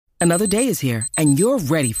Another day is here, and you're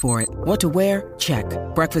ready for it. What to wear? Check.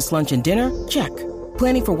 Breakfast, lunch, and dinner? Check.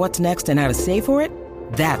 Planning for what's next and how to save for it?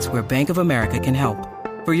 That's where Bank of America can help.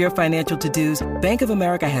 For your financial to-dos, Bank of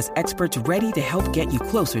America has experts ready to help get you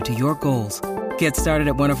closer to your goals. Get started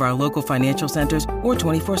at one of our local financial centers or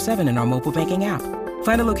 24/7 in our mobile banking app.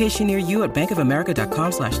 Find a location near you at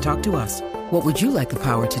bankofamerica.com/talktous. What would you like the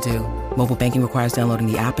power to do? Mobile banking requires downloading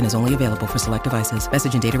the app and is only available for select devices.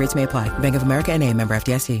 Message and data rates may apply. Bank of America N.A., member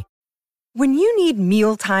FDIC. When you need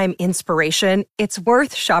mealtime inspiration, it's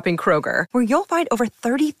worth shopping Kroger, where you'll find over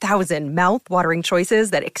 30,000 mouth-watering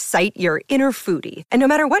choices that excite your inner foodie. And no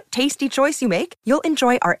matter what tasty choice you make, you'll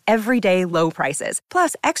enjoy our everyday low prices,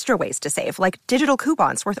 plus extra ways to save, like digital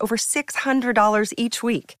coupons worth over $600 each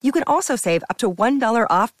week. You can also save up to $1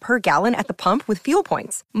 off per gallon at the pump with fuel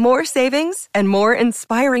points. More savings and more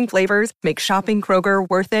inspiring flavors make shopping Kroger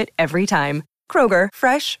worth it every time. Kroger,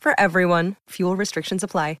 fresh for everyone. Fuel restrictions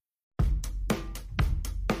apply.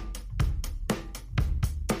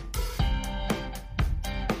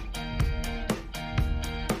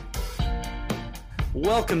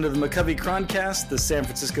 Welcome to the McCovey Chroncast, the San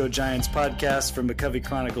Francisco Giants podcast from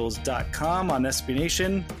McCoveyChronicles.com on SB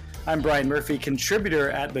Nation. I'm Brian Murphy, contributor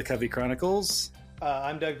at McCovey Chronicles.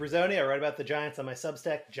 I'm Doug Brizzoni. I write about the Giants on my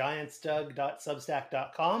Substack,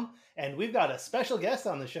 giantsdoug.substack.com. And we've got a special guest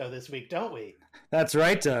on the show this week, don't we? That's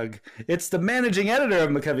right, Doug. It's the managing editor of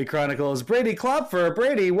McCovey Chronicles, Brady Klopfer.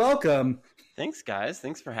 Brady, welcome. Thanks, guys.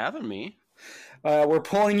 Thanks for having me. We're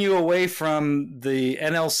pulling you away from the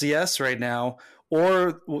NLCS right now,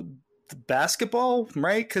 or basketball,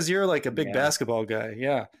 right? Because you're like a big basketball guy.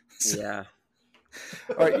 Yeah. Yeah.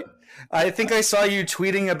 All right. I think I saw you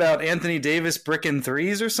tweeting about Anthony Davis bricking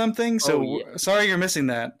threes or something. So sorry you're missing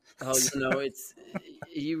that. Oh,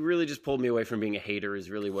 you really just pulled me away from being a hater is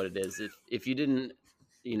really what it is. If you didn't,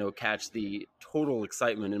 catch the total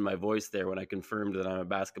excitement in my voice there when I confirmed that I'm a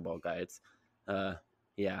basketball guy, it's, start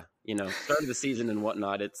of the season and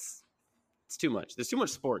whatnot, it's too much. There's too much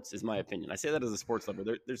sports, is my opinion. I say that as a sports lover.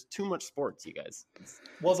 There's too much sports, you guys.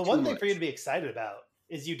 Well, the one thing for you to be excited about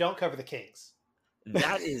is you don't cover the Kings.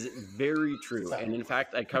 That is very true. And in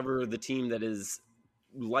fact, I cover the team that is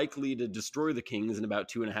likely to destroy the Kings in about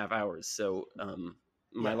 2.5 hours. So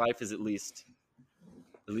my life is at least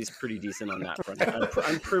pretty decent on that front.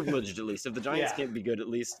 I'm privileged, at least. If the Giants can't be good, at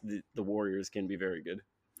least the Warriors can be very good.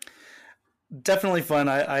 Definitely fun.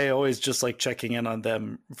 I always just like checking in on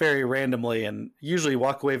them very randomly and usually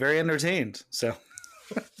walk away very entertained. So,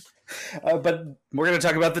 but we're going to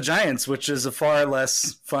talk about the Giants, which is a far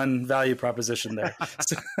less fun value proposition there.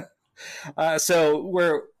 So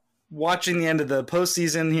we're watching the end of the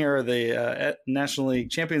postseason here, the National League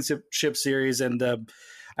Championship Series. And I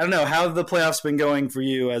don't know, how have the playoffs been going for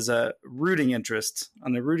you as a rooting interest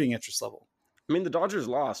level? I mean, the Dodgers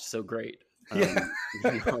lost, so great.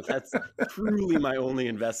 That's truly my only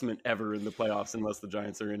investment ever in the playoffs, unless the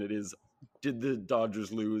Giants are in it, is did the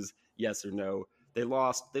Dodgers lose? Yes or no? They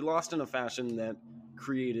lost in a fashion that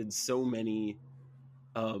created so many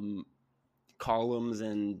columns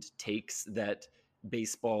and takes that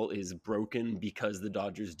baseball is broken because the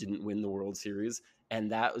Dodgers didn't win the World Series.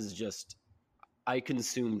 And that was just, I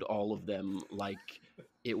consumed all of them like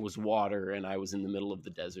it was water and I was in the middle of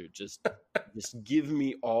the desert. Just give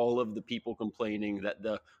me all of the people complaining that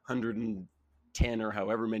the 110 or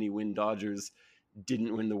however many win Dodgers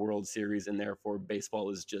didn't win the World Series and therefore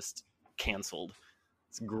baseball is just canceled.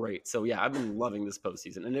 It's great. So yeah, I've been loving this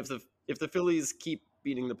postseason. And if the Phillies keep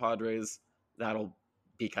beating the Padres, that'll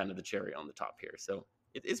be kind of the cherry on the top here. So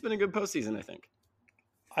it's been a good postseason, I think.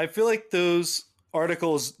 I feel like those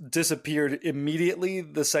articles disappeared immediately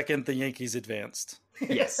the second the Yankees advanced.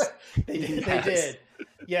 Yes. They did.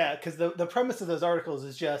 Yeah, because the premise of those articles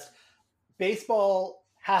is just baseball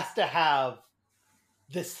has to have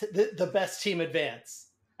the best team advance.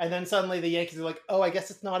 And then suddenly the Yankees are like, oh, I guess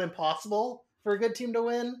it's not impossible for a good team to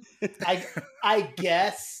win. I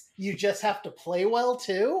guess you just have to play well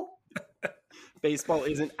too. Baseball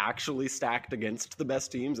isn't actually stacked against the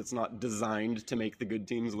best teams. It's not designed to make the good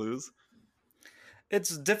teams lose.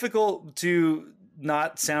 It's difficult to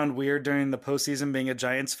not sound weird during the postseason being a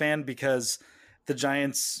Giants fan, because the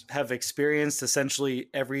Giants have experienced essentially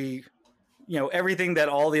everything that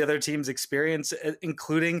all the other teams experience,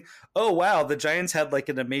 including, oh, wow, the Giants had like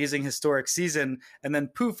an amazing historic season and then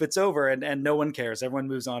poof, it's over and no one cares. Everyone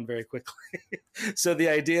moves on very quickly. So the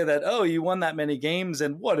idea that, oh, you won that many games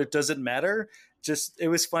and what, it doesn't matter. It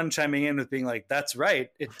was fun chiming in with being like, that's right.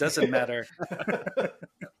 It doesn't matter.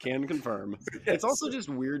 Can confirm. Yes. It's also just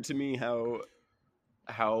weird to me how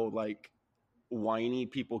like whiny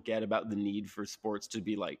people get about the need for sports to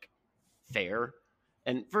be like fair.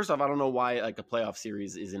 And first off, I don't know why like a playoff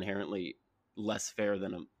series is inherently less fair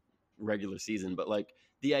than a regular season, but like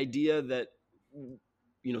the idea that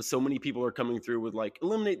so many people are coming through with like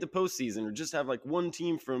eliminate the postseason or just have like one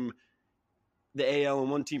team from the AL and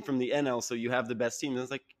one team from the NL, so you have the best team. And it's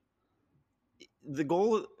like the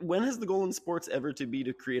goal. When has the goal in sports ever to be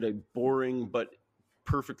to create a boring but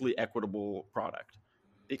perfectly equitable product?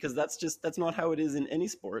 Because that's not how it is in any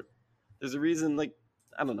sport. There's a reason. Like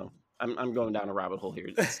I don't know. I'm going down a rabbit hole here.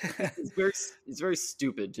 It's very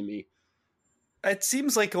stupid to me. It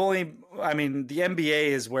seems like the NBA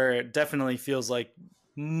is where it definitely feels like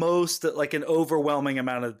an overwhelming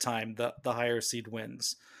amount of the time the higher seed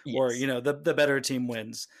wins. Yes. Or the better team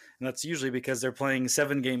wins, and that's usually because they're playing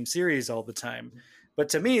 7-game series all the time. But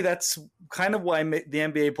to me, that's kind of why the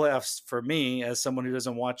NBA playoffs, for me as someone who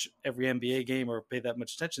doesn't watch every NBA game or pay that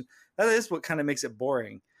much attention, that is what kind of makes it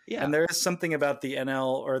boring. Yeah. And there is something about the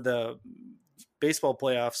NL or the baseball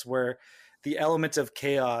playoffs where the element of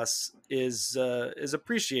chaos is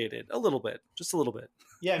appreciated a little bit, just a little bit.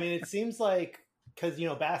 Yeah, I mean, it seems like because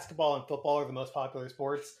basketball and football are the most popular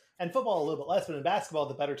sports, and football a little bit less. But in basketball,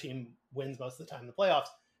 the better team wins most of the time in the playoffs.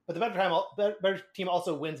 But the better team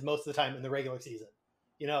also wins most of the time in the regular season.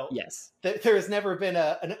 Yes, there has never been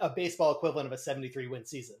a baseball equivalent of a 73-win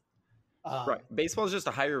season. Right, baseball is just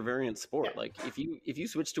a higher variant sport. Yeah. Like if you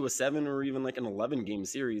switch to a 7 or even like an 11-game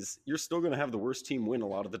series, you're still going to have the worst team win a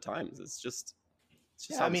lot of the times. It's just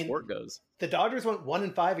how the sport goes. The Dodgers went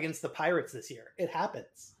 1-5 against the Pirates this year. It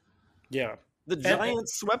happens. Yeah, the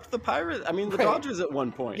Giants swept the Pirates. I mean, the Dodgers at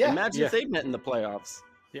one point. Yeah. Imagine if they met in the playoffs.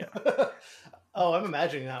 Yeah. Oh, I'm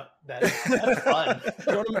imagining that. That's fun.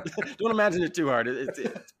 Don't imagine it too hard.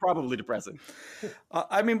 It's probably depressing.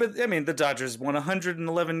 The Dodgers won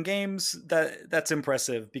 111 games. That's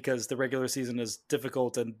impressive because the regular season is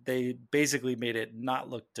difficult, and they basically made it not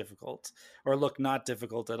look difficult or look not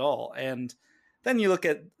difficult at all. And then you look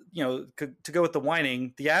at to go with the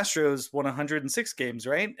whining, the Astros won 106 games,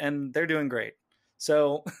 right? And they're doing great.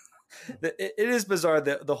 So. It is bizarre,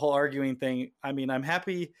 the whole arguing thing. I mean, I'm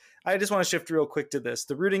happy. I just want to shift real quick to this.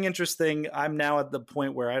 The rooting interest thing, I'm now at the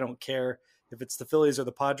point where I don't care if it's the Phillies or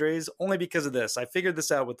the Padres, only because of this. I figured this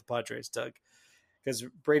out with the Padres, Doug. Because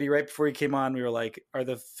Brady, right before he came on, we were like, are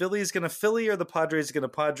the Phillies going to Philly or the Padres going to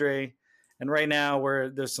Padre? And right now,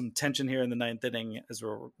 there's some tension here in the 9th inning as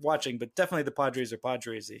we're watching, but definitely the Padres are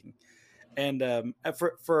Padresing. And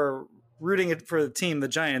for rooting it for the team, the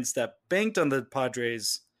Giants, that banked on the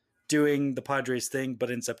Padres doing the Padres thing, but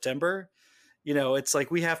in September, it's like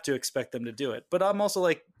we have to expect them to do it. But I'm also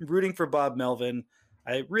like rooting for Bob Melvin.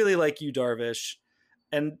 I really like Yu Darvish.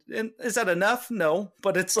 And is that enough? No,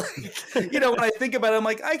 but it's like, when I think about it, I'm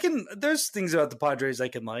like, there's things about the Padres I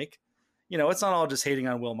can like. It's not all just hating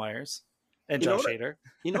on Will Myers and Josh Hader.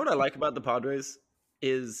 You know what I like about the Padres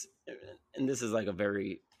is, and this is like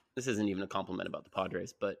this isn't even a compliment about the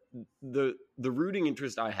Padres, but the rooting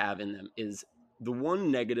interest I have in them is, the one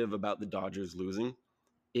negative about the Dodgers losing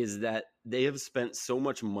is that they have spent so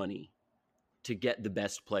much money to get the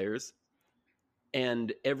best players,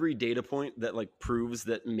 and every data point that like proves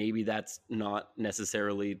that maybe that's not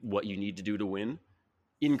necessarily what you need to do to win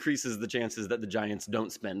increases the chances that the Giants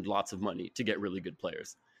don't spend lots of money to get really good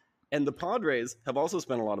players. And the Padres have also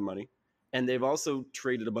spent a lot of money, and they've also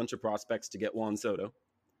traded a bunch of prospects to get Juan Soto.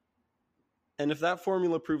 And if that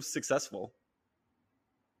formula proves successful,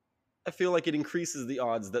 I feel like it increases the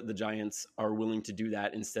odds that the Giants are willing to do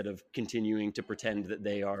that instead of continuing to pretend that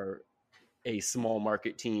they are a small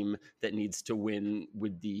market team that needs to win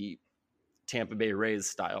with the Tampa Bay Rays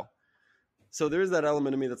style. So there's that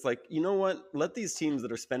element of me that's like, you know what? Let these teams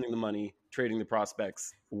that are spending the money, trading the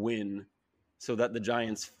prospects, win so that the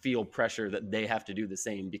Giants feel pressure that they have to do the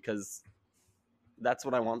same, because that's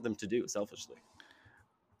what I want them to do selfishly.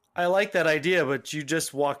 I like that idea, but you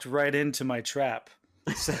just walked right into my trap.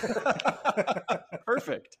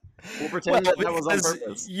 Perfect. We'll pretend that was on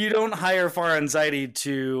purpose. You don't hire Farhan Zaidi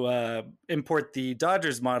to import the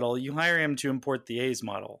Dodgers model. You hire him to import the A's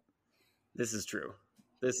model. This is true.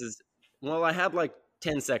 I had like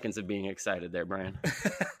 10 seconds of being excited there, Brian.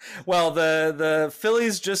 Well, the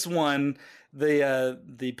Phillies just won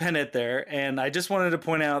the pennant there, and I just wanted to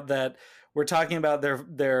point out that we're talking about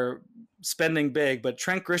their spending big, but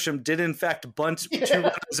Trent Grisham did in fact bunt 2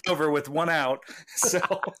 runners over with 1 out.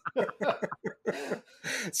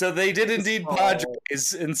 So they did indeed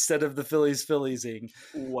Padres instead of the Phillies-ing.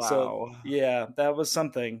 Wow. So yeah, that was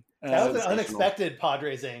something. That was an unexpected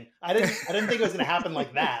Padres-ing. I didn't think it was going to happen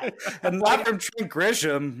like that. And not from Trent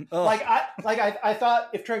Grisham. Ugh. I thought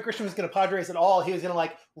if Trent Grisham was going to Padres at all, he was going to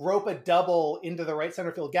like rope a double into the right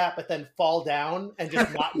center field gap, but then fall down and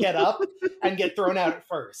just not get up and get thrown out at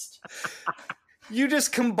first. You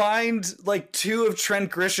just combined like 2 of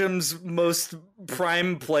Trent Grisham's most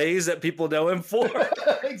prime plays that people know him for.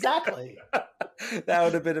 Exactly. That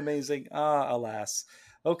would have been amazing. Alas.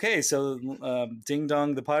 Okay, so ding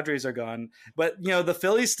dong, the Padres are gone. But, the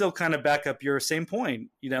Phillies still kind of back up your same point,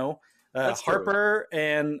 Harper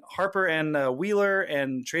and Wheeler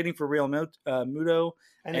and trading for Real Muto.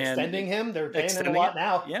 And extending him. They're paying him a lot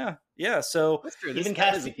now. Yeah. So that's true. Even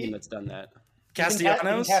is a team that's done that.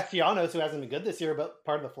 Castellanos, who hasn't been good this year, but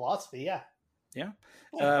part of the philosophy, yeah.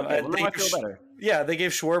 I feel better. Yeah, they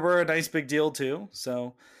gave Schwarber a nice big deal too,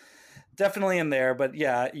 so definitely in there. But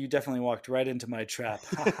yeah, you definitely walked right into my trap.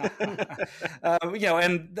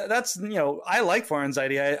 And that's I like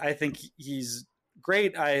Forensiety. I think he's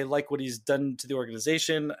great. I like what he's done to the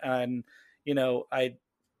organization, and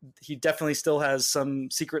he definitely still has some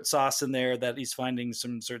secret sauce in there that he's finding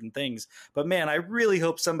some certain things. But man, I really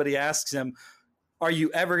hope somebody asks him, are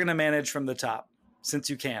you ever going to manage from the top since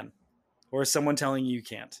you can? Or is someone telling you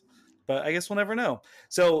can't? But I guess we'll never know.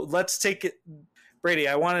 So let's take it. Brady,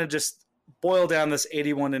 I want to just boil down this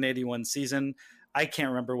 81 season. I can't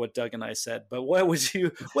remember what Doug and I said, but what's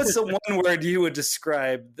the one word you would use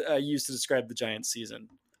to describe the Giants season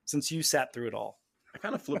since you sat through it all? I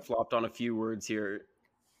kind of flip-flopped on a few words here.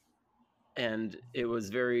 And it was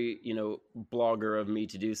very, blogger of me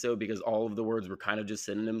to do so because all of the words were kind of just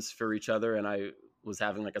synonyms for each other. And I was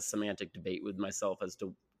having like a semantic debate with myself as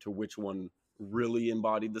to which one really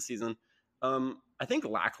embodied the season. I think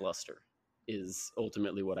lackluster is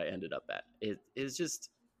ultimately what I ended up at. It was just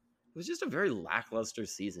a very lackluster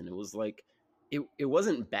season. It was like, it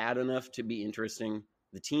wasn't bad enough to be interesting.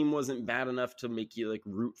 The team wasn't bad enough to make you like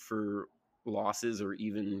root for losses or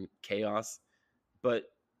even chaos. But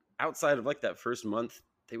outside of like that first month,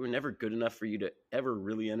 they were never good enough for you to ever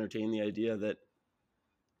really entertain the idea that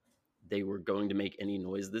they were going to make any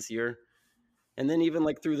noise this year. And then even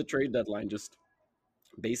like through the trade deadline, just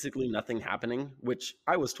basically nothing happening, which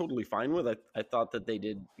I was totally fine with. I thought that they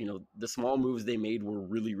did, the small moves they made were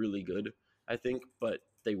really, really good, I think, but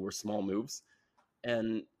they were small moves.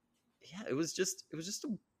 And yeah, it was just a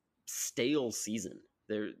stale season.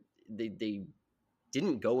 They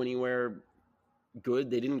didn't go anywhere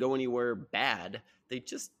good. They didn't go anywhere bad. They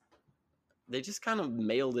just kind of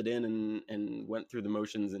mailed it in and went through the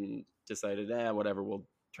motions and decided, whatever, we'll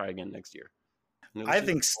try again next year. I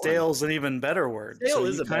think stale's an even better word. Stale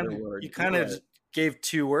is a better word. You kind of gave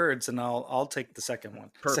 2 words, and I'll take the second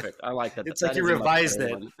one. Perfect. I like that. It's like you revised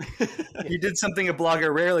it. You did something a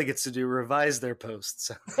blogger rarely gets to do, revise their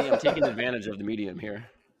posts. See, I'm taking advantage of the medium here.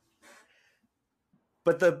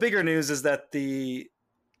 But the bigger news is that the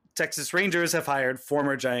Texas Rangers have hired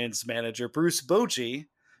former Giants manager Bruce Bochy,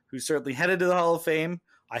 who's certainly headed to the Hall of Fame.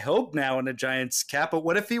 I hope now in a Giants cap, but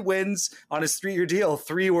what if he wins on his 3-year deal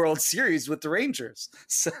 3 World Series with the Rangers?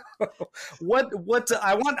 So what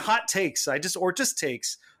I want hot takes. Just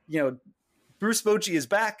takes. Bruce Bochy is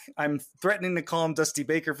back. I'm threatening to call him Dusty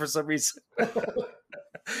Baker for some reason.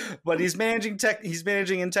 But he's managing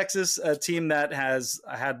in Texas, a team that has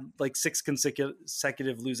had like 6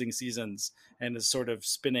 consecutive losing seasons and is sort of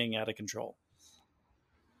spinning out of control.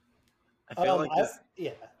 I feel like this...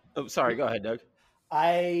 Yeah. Oh, sorry. Go ahead, Doug.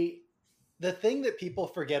 The thing that people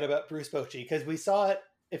forget about Bruce Bochy, because we saw it,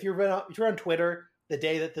 if you're on Twitter the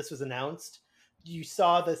day that this was announced, you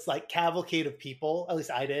saw this like cavalcade of people, at least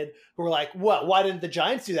I did, who were like, what, why didn't the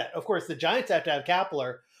Giants do that? Of course, the Giants have to have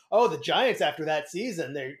Kapler. Oh, the Giants after that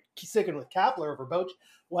season, they're sticking with Kapler over Bochy.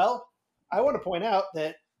 Well, I want to point out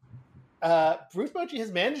that Bruce Bochy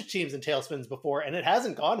has managed teams in tailspins before, and it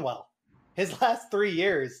hasn't gone well. His last 3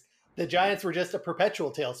 years, the Giants were just a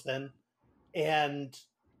perpetual tailspin, and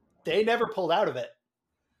they never pulled out of it.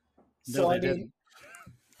 No, So, didn't.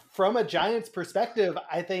 From a Giants perspective,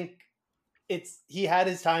 I think he had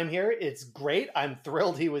his time here. It's great. I'm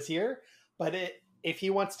thrilled he was here. But if he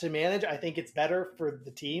wants to manage, I think it's better for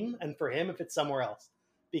the team and for him if it's somewhere else,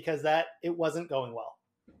 because it wasn't going well.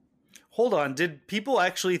 Hold on. Did people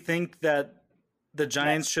actually think that the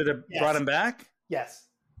Giants should have brought him back? Yes.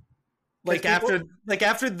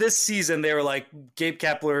 After this season, they were like, Gabe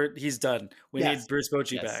Kapler, he's done. We need Bruce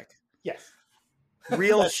Bochy back. Yes.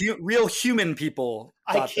 real human people.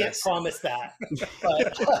 I can't promise that,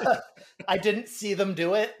 but I didn't see them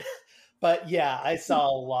do it. But yeah, I saw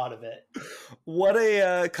a lot of it. What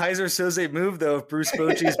a Kaiser Soze move, though. If Bruce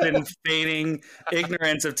Bochy's been feigning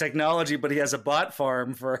ignorance of technology, but he has a bot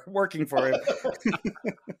farm for working for him.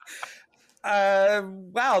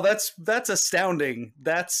 Wow, that's astounding.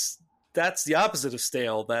 That's the opposite of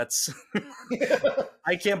stale.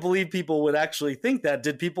 I can't believe people would actually think that.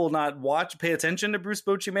 Did people not pay attention to Bruce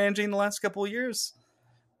Bochy managing the last couple of years?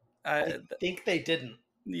 I think they didn't.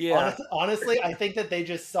 Yeah. Honestly, I think that they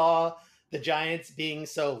just saw the Giants being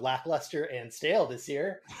so lackluster and stale this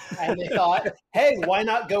year, and they thought, hey, why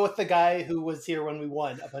not go with the guy who was here when we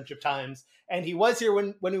won a bunch of times? And he was here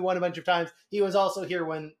when we won a bunch of times. He was also here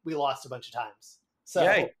when we lost a bunch of times. So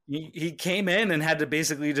yeah, he came in and had to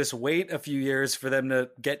basically just wait a few years for them to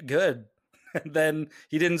get good. And then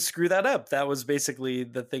he didn't screw that up. That was basically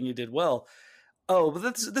the thing he did well. Oh,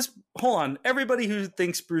 but this hold on. Everybody who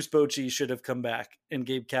thinks Bruce Bochy should have come back and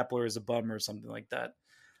Gabe Kapler is a bum or something like that.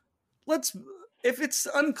 If it's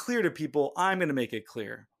unclear to people, I'm going to make it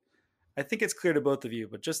clear. I think it's clear to both of you,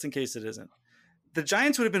 but just in case it isn't. The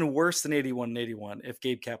Giants would have been worse than 81-81 if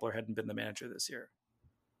Gabe Kapler hadn't been the manager this year.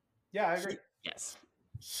 Yeah, I agree. Yes.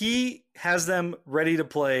 He has them ready to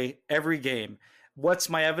play every game. What's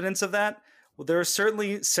my evidence of that? Well, there are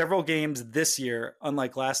certainly several games this year,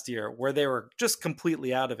 unlike last year, where they were just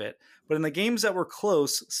completely out of it. But in the games that were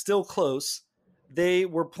close, still close, they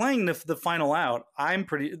were playing the final out.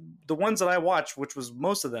 The ones that I watched, which was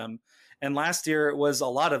most of them, and last year it was a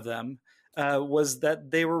lot of them, was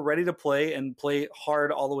that they were ready to play and play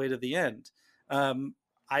hard all the way to the end.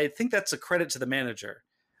 I think that's a credit to the manager.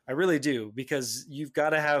 I really do, because you've got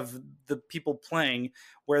to have the people playing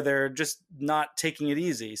where they're just not taking it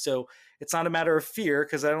easy. So it's not a matter of fear,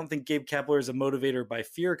 because I don't think Gabe Kapler is a motivator by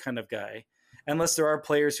fear kind of guy, unless there are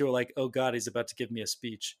players who are like, oh God, he's about to give me a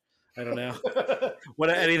speech. I don't know.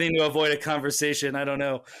 Anything to avoid a conversation. I don't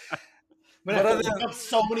know. But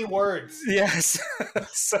so many words. Yes.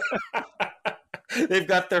 They've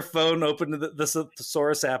got their phone open to the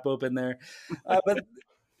Thesaurus app open there.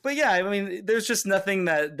 But yeah, I mean, there's just nothing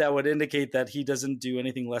that would indicate that he doesn't do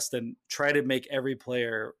anything less than try to make every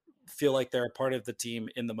player feel like they're a part of the team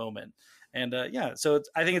in the moment. And so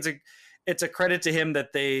I think it's a credit to him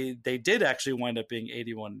that they did actually wind up being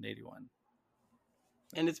 81-81.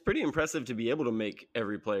 And it's pretty impressive to be able to make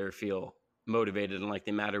every player feel motivated and like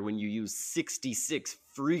they matter when you use 66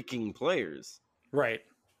 freaking players. Right.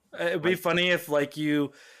 It'd be funny if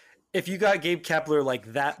you got Gabe Kapler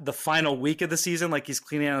like that the final week of the season, like he's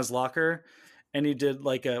cleaning out his locker, and you did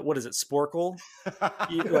like what is it, Sporkle?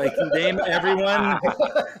 You, like name everyone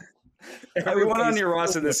on your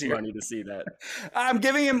roster this year. Funny to see that. I'm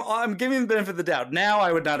giving him the benefit of the doubt. Now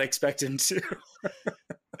I would not expect him to.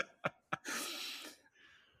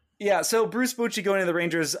 Yeah, so Bruce Bochy going to the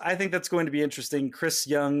Rangers, I think that's going to be interesting. Chris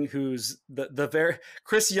Young, who's the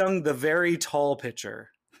very tall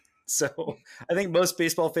pitcher. So I think most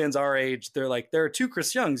baseball fans our age, they're like, there are two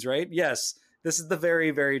Chris Youngs, right? Yes, this is the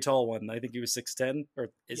very, very tall one. I think he was 6'10", or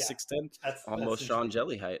is 6'10". That's almost Sean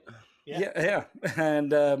Jelly height. Yeah.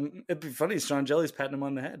 And it'd be funny, Sean Jelly's patting him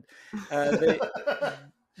on the head.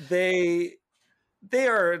 They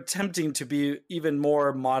are attempting to be even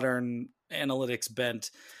more modern analytics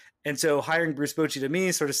bent. And so hiring Bruce Bochy to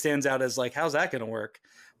me sort of stands out as like, how's that going to work?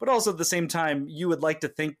 But also at the same time, you would like to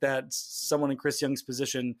think that someone in Chris Young's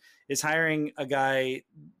position is hiring a guy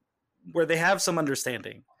where they have some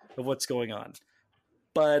understanding of what's going on.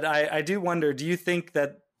 But I do wonder, do you think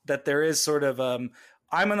that there is sort of,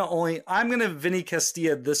 I'm going to Vinny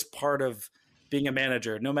Castilla this part of being a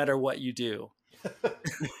manager, no matter what you do.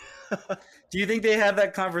 Do you think they have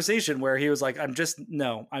that conversation where he was like, I'm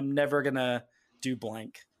never going to do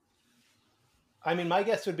blank? I mean, my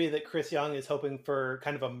guess would be that Chris Young is hoping for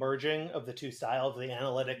kind of a merging of the two styles, the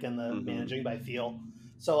analytic and the managing by feel.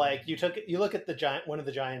 So like you look at one of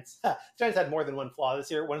the Giants, Giants had more than one flaw this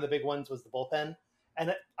year. One of the big ones was the bullpen.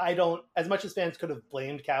 And as much as fans could have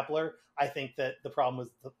blamed Kapler, I think that the problem was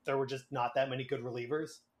there were just not that many good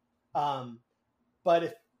relievers.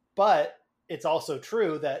 But it's also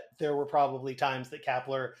true that there were probably times that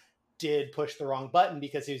Kapler did push the wrong button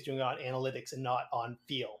because he was doing it on analytics and not on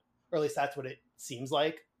feel. Or at least that's what it seems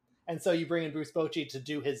like. And so you bring in Bruce Bochy to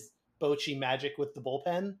do his Bochy magic with the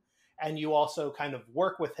bullpen. And you also kind of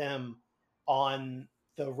work with him on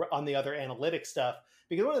the other analytic stuff.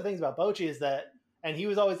 Because one of the things about Bochy is that, and he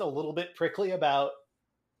was always a little bit prickly about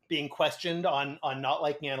being questioned on not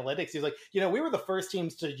liking analytics. He was like, we were the first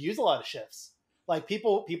teams to use a lot of shifts. Like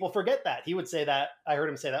people forget that. He would say that. I heard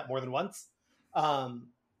him say that more than once.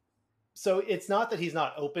 So it's not that he's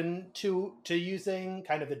not open to using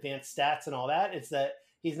kind of advanced stats and all that. It's that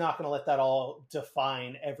he's not going to let that all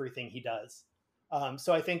define everything he does.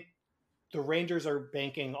 So I think the Rangers are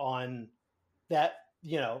banking on that,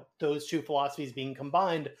 those two philosophies being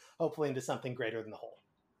combined, hopefully into something greater than the whole.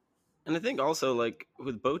 And I think also, like,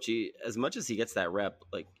 with Bochy, as much as he gets that rep,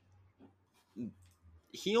 like,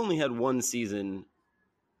 he only had one season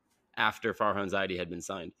after Farhan Zaidi had been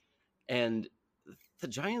signed. And the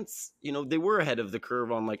Giants, they were ahead of the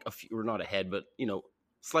curve on, like, a few, or not ahead, but,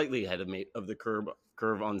 slightly ahead of the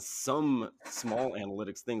curve on some small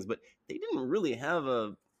analytics things, but they didn't really have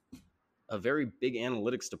a very big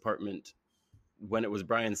analytics department when it was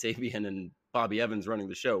Brian Sabian and Bobby Evans running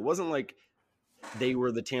the show. It wasn't like they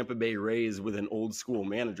were the Tampa Bay Rays with an old school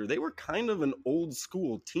manager. They were kind of an old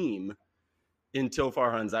school team until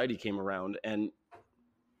Farhan Zaidi came around. And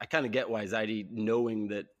I kind of get why Zaidi, knowing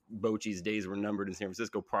that Bochy's days were numbered in San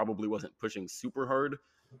Francisco, probably wasn't pushing super hard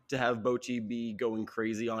to have Bochy be going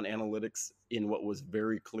crazy on analytics in what was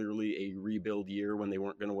very clearly a rebuild year when they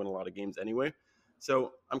weren't going to win a lot of games anyway.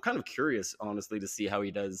 So I'm kind of curious, honestly, to see how he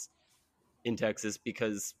does in Texas,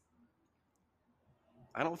 because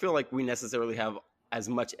I don't feel like we necessarily have as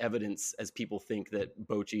much evidence as people think that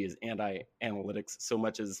Bochy is anti-analytics, so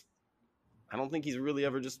much as I don't think he's really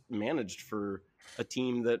ever just managed for a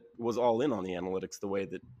team that was all in on the analytics the way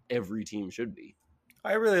that every team should be.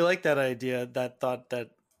 I really like that idea, that thought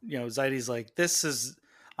that, Zaidi's like,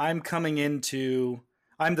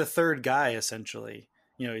 I'm the third guy, essentially.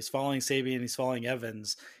 He's following Sabian, he's following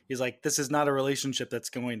Evans. He's like, this is not a relationship that's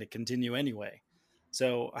going to continue anyway.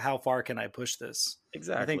 So how far can I push this?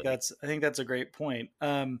 Exactly. I think that's a great point.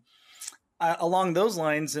 Along those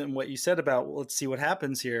lines, and what you said about, let's see what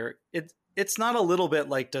happens here. It's not a little bit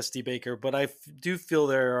like Dusty Baker, but I do feel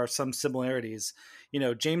there are some similarities.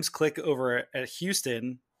 James Click over at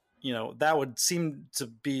Houston, that would seem to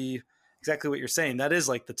be exactly what you're saying. That is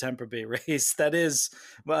like the Tampa Bay Rays. That is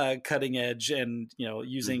cutting edge and,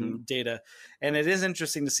 using data. And it is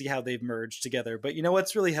interesting to see how they've merged together. But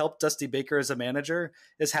what's really helped Dusty Baker as a manager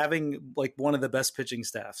is having like one of the best pitching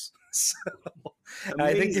staffs. So,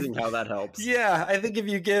 amazing how that helps. Yeah, I think if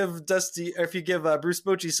you give Bruce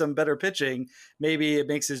Bochy some better pitching, maybe it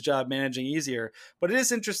makes his job managing easier. But it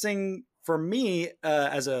is interesting for me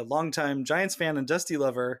as a longtime Giants fan and Dusty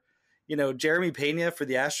lover. Jeremy Pena for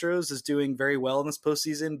the Astros is doing very well in this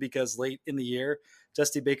postseason because late in the year,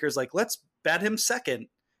 Dusty Baker's like, let's bat him second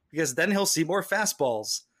because then he'll see more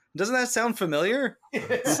fastballs. Doesn't that sound familiar?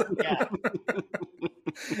 Yeah.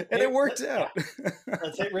 And it worked out.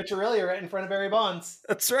 Let's hit Rich Aurelio right in front of Barry Bonds.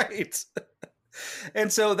 That's right.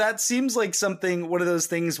 And so that seems like one of those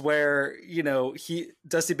things where,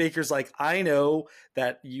 Dusty Baker's like, I know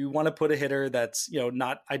that you want to put a hitter that's,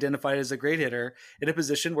 not identified as a great hitter in a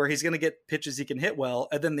position where he's going to get pitches he can hit well.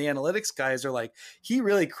 And then the analytics guys are like, he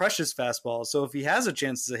really crushes fastballs. So if he has a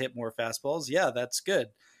chance to hit more fastballs, yeah, that's good.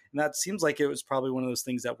 And that seems like it was probably one of those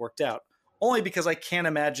things that worked out. Only because I can't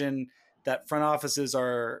imagine that front offices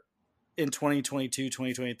are in 2022,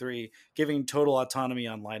 2023, giving total autonomy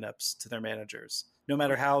on lineups to their managers, no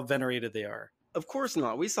matter how venerated they are. Of course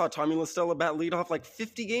not. We saw Tommy La Stella bat leadoff like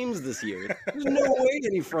 50 games this year. There's no way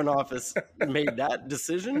any front office made that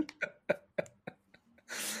decision.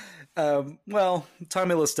 Well,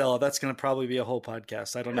 Tommy La Stella, that's going to probably be a whole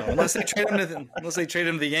podcast. I don't know. Unless they trade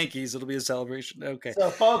him to the Yankees, it'll be a celebration. Okay. So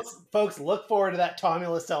folks, look forward to that Tommy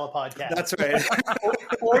La Stella podcast. That's right.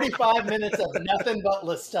 45 minutes of nothing but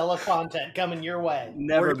La Stella content coming your way.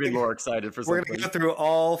 Never been more excited for something. We're going to go through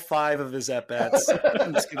all 5 of his at-bats.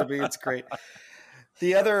 It's great.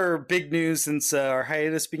 The other big news since our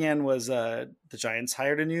hiatus began was the Giants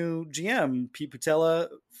hired a new GM, Pete Putella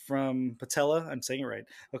from Patella. I'm saying it right.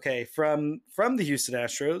 Okay, from the Houston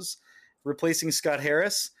Astros, replacing Scott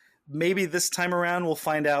Harris. Maybe this time around we'll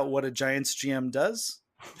find out what a Giants GM does.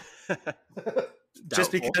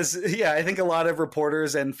 Just because, I think a lot of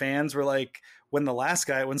reporters and fans were like, when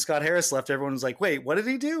Scott Harris left, everyone was like, wait, what did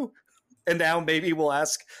he do? And now maybe we'll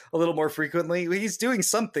ask a little more frequently. He's doing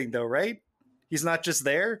something though, right? He's not just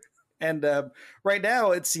there. And right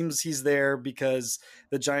now it seems he's there because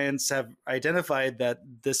the Giants have identified that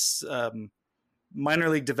this minor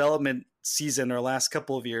league development season or last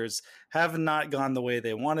couple of years have not gone the way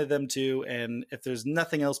they wanted them to. And if there's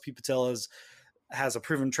nothing else Pete Patella has a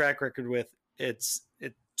proven track record with, it's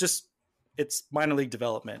minor league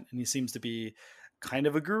development. And he seems to be kind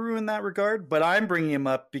of a guru in that regard. But I'm bringing him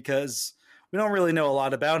up because we don't really know a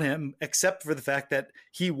lot about him, except for the fact that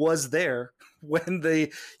he was there when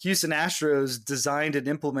the Houston Astros designed and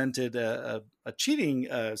implemented a cheating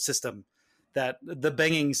system, that the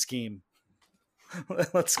banging scheme.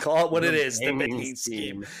 Let's call it what it is, the banging banging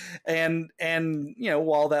scheme. And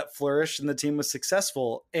while that flourished and the team was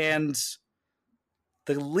successful, and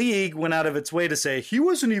the league went out of its way to say he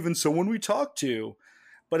wasn't even someone we talked to.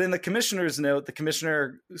 But in the commissioner's note, the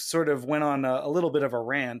commissioner sort of went on a little bit of a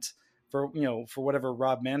rant for whatever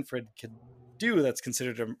Rob Manfred could do that's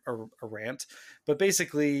considered a rant. But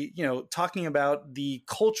basically, talking about the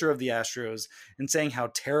culture of the Astros and saying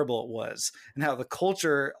how terrible it was and how the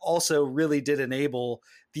culture also really did enable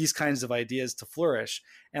these kinds of ideas to flourish.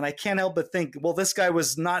 And I can't help but think, well, this guy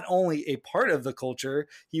was not only a part of the culture,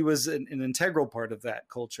 he was an integral part of that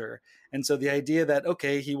culture. And so the idea that,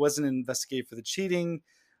 okay, he wasn't investigated for the cheating,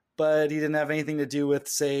 but he didn't have anything to do with,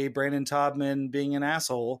 say, Brandon Taubman being an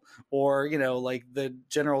asshole, or, like the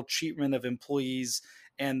general treatment of employees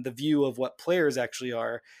and the view of what players actually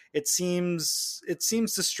are. It seems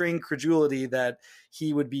to strain credulity that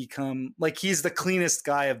he would become like he's the cleanest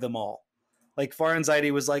guy of them all. Like Farhan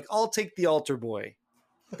Zaidi was like, I'll take the altar boy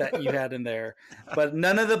that you had in there, but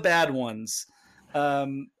none of the bad ones.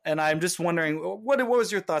 And I'm just wondering, what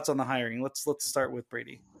was your thoughts on the hiring? Let's start with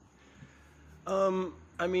Brady.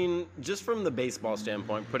 I mean, just from the baseball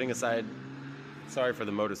standpoint, putting aside, sorry for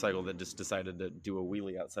the motorcycle that just decided to do a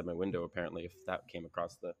wheelie outside my window, apparently, if that came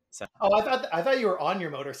across the sound. Oh, I thought you were on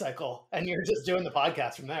your motorcycle and you're just doing the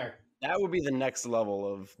podcast from there. That would be the next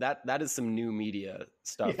level of that. That is some new media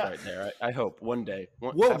stuff right there. I hope one day.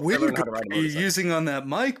 What wheel are you using on that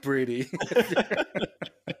mic, Brady?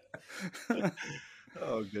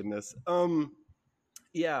 Oh, goodness.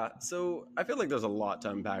 Yeah, so I feel like there's a lot to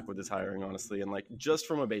unpack with this hiring, honestly. And like, just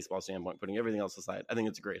from a baseball standpoint, putting everything else aside, I think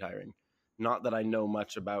it's a great hiring. Not that I know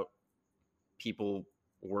much about people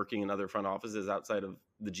working in other front offices outside of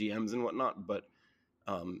the GMs and whatnot, but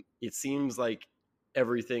it seems like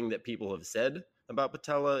everything that people have said about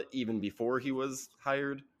Patella, even before he was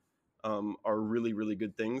hired, are really, really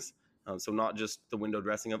good things. So not just the window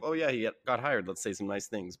dressing of, oh yeah, he got hired, let's say some nice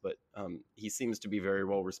things, but he seems to be very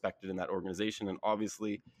well respected in that organization. And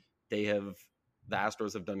obviously the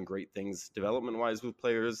Astros have done great things development wise with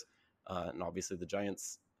players. And obviously the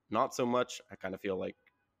Giants, not so much. I kind of feel like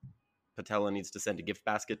Patella needs to send a gift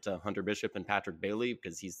basket to Hunter Bishop and Patrick Bailey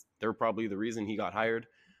because they're probably the reason he got hired.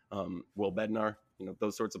 Will Bednar,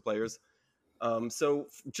 those sorts of players. So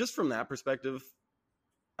just from that perspective,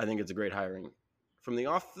 I think it's a great hiring. From the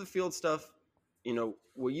off the field stuff,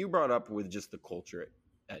 what you brought up with just the culture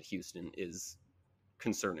at Houston is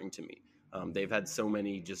concerning to me. They've had so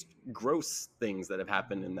many just gross things that have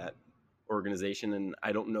happened in that organization. And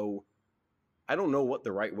I don't know what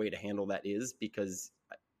the right way to handle that is, because,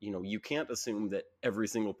 you can't assume that every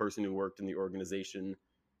single person who worked in the organization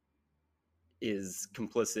is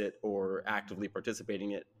complicit or actively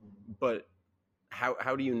participating in it. But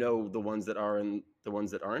how do you know the ones that are and the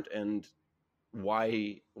ones that aren't? And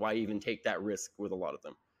why even take that risk with a lot of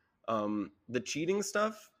them? The cheating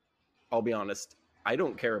stuff, I'll be honest, I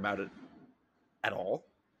don't care about it at all,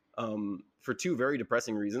 for two very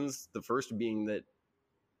depressing reasons. The first being that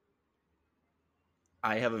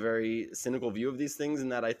I have a very cynical view of these things, in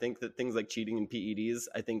that I think that things like cheating and PEDs,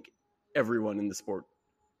 I think everyone in the sport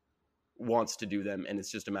wants to do them, and it's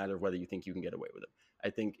just a matter of whether you think you can get away with it. I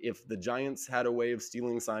think if the Giants had a way of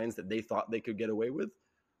stealing signs that they thought they could get away with,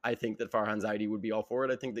 I think that Farhan Zaidi would be all for it.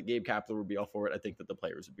 I think that Gabe Kapler would be all for it. I think that the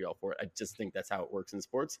players would be all for it. I just think that's how it works in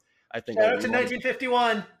sports. I think shout out to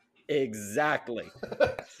 1951. Exactly.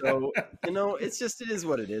 So, it is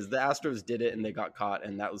what it is. The Astros did it and they got caught,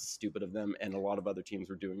 and that was stupid of them. And a lot of other teams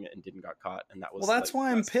were doing it and didn't got caught. And that was, well, that's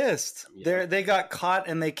why I'm pissed. They got caught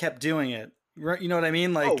and they kept doing it. You know what I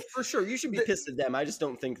mean? Like, for sure. You should be pissed at them. I just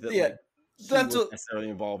don't think that, that's necessarily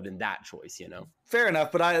involved in that choice, Fair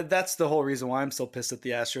enough, but that's the whole reason why I'm still pissed at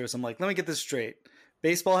the Astros. I'm like, let me get this straight.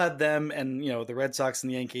 Baseball had them and, the Red Sox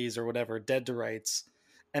and the Yankees or whatever dead to rights.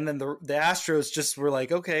 And then the Astros just were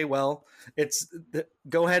like, okay, well,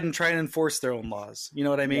 go ahead and try and enforce their own laws. You know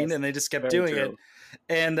what I mean? Yes, and they just kept doing it.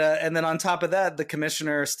 And then on top of that, the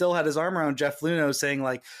commissioner still had his arm around Jeff Luhnow saying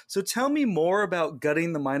like, so tell me more about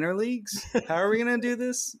gutting the minor leagues. How are we going to do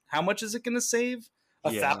this? How much is it going to save?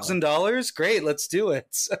 $1,000? Great. Let's do it.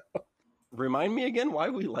 So. Remind me again why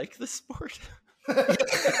we like this sport.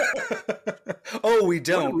 Oh, we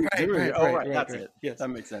don't. Right. That's it. Yes. That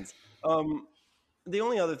makes sense. The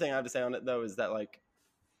only other thing I have to say on it, though, is that,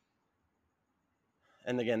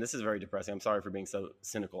 and again, this is very depressing. I'm sorry for being so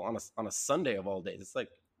cynical. On a Sunday of all days, it's like,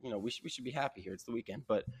 we should be happy here. It's the weekend.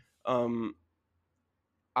 But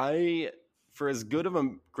as great of a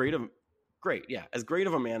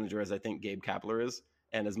manager as I think Gabe Kapler is,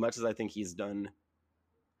 and as much as I think he's done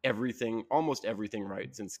almost everything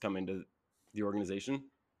right since coming to the organization,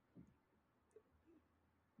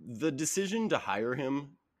 the decision to hire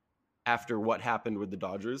him after what happened with the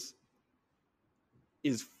Dodgers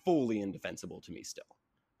is fully indefensible to me still.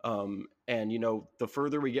 And, you know, the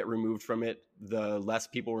further we get removed from it, the less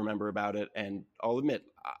people remember about it. And I'll admit,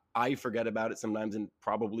 I forget about it sometimes and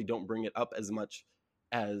probably don't bring it up as much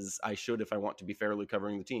as I should if I want to be fairly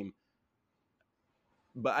covering the team.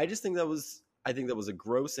 But I just think that was a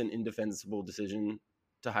gross and indefensible decision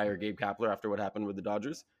to hire Gabe Kapler after what happened with the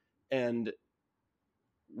Dodgers. And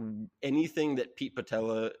anything that Pete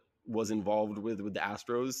Patella was involved with the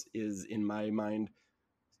Astros is, in my mind,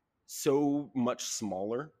 so much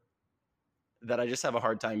smaller that I just have a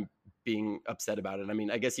hard time being upset about it. I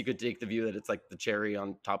mean, I guess you could take the view that it's like the cherry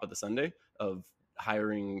on top of the sundae of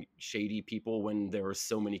hiring shady people when there are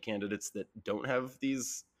so many candidates that don't have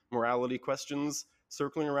these morality questions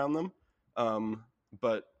circling around them.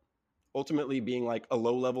 But ultimately being like a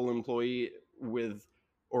low-level employee with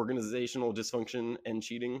organizational dysfunction and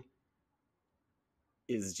cheating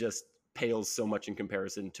is just pales so much in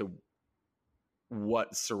comparison to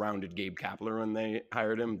what surrounded Gabe Kapler when they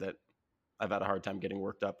hired him that I've had a hard time getting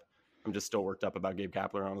worked up. I'm just still worked up about Gabe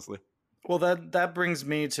Kapler, honestly. Well, that brings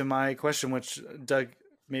me to my question, which Doug,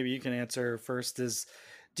 maybe you can answer first, is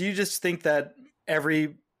do you just think that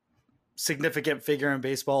every significant figure in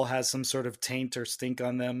baseball has some sort of taint or stink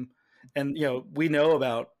on them? And, you know, we know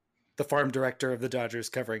about the farm director of the Dodgers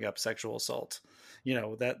covering up sexual assault. You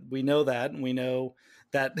know, that we know that, and we know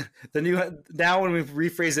that now when we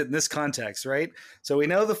rephrase it in this context, right? So we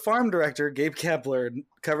know the farm director, Gabe Kapler,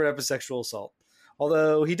 covered up a sexual assault,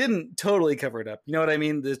 although he didn't totally cover it up. You know what I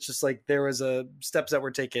mean? It's just like there was steps that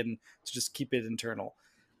were taken to just keep it internal.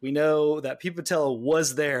 We know that Pete Patella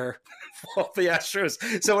was there for the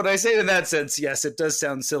Astros. So when I say it in that sense, yes, it does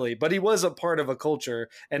sound silly, but he was a part of a culture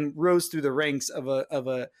and rose through the ranks of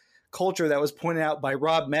a culture that was pointed out by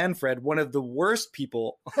Rob Manfred, one of the worst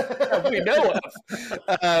people we know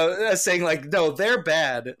of, saying like, no, they're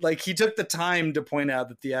bad. Like he took the time to point out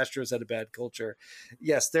that the Astros had a bad culture.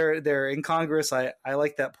 Yes, they're in Congress. I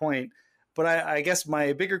like that point. But I guess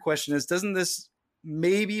my bigger question is, doesn't this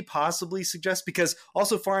maybe possibly suggest, because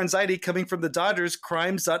also Farhan Zaidi coming from the Dodgers,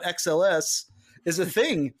 crimes.xls is a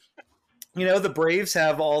thing. You know, the Braves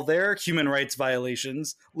have all their human rights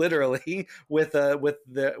violations, literally, with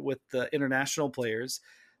the international players.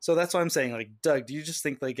 So that's why I'm saying, like, Doug, do you just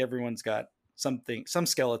think like everyone's got some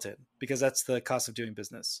skeleton, because that's the cost of doing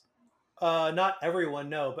business? Not everyone,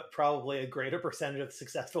 no, but probably a greater percentage of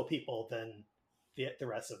successful people than the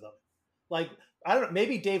rest of them. Like, I don't know,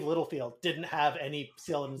 maybe Dave Littlefield didn't have any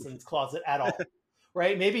skeletons in his closet at all,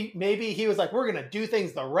 right? Maybe he was like, we're going to do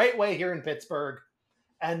things the right way here in Pittsburgh.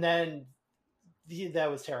 And then that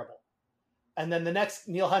was terrible. And then the next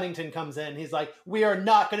Neil Huntington comes in. He's like, we are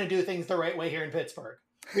not going to do things the right way here in Pittsburgh.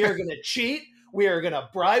 We are going to cheat. We are going to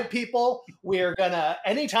bribe people. We are going to,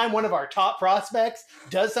 anytime one of our top prospects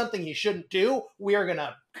does something he shouldn't do, we're going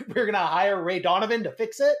to hire Ray Donovan to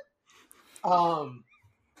fix it.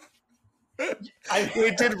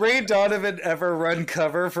 Wait, did Ray Donovan ever run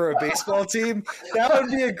cover for a baseball team? That would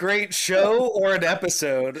be a great show or an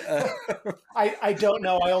episode. I don't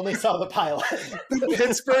know. I only saw the pilot. The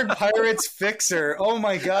Pittsburgh Pirates fixer. Oh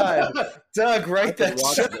my God. Doug, write that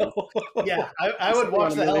show. Yeah, I would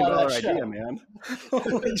watch the hell out of that show. Idea, man.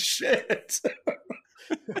 Holy shit.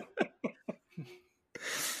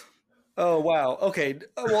 Oh, wow. Okay.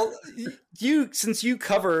 Well, since you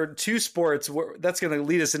cover two sports, that's going to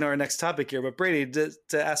lead us into our next topic here. But Brady,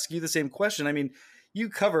 to ask you the same question, I mean, you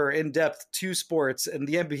cover in depth two sports, and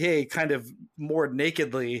the NBA kind of more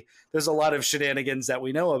nakedly. There's a lot of shenanigans that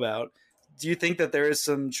we know about. Do you think that there is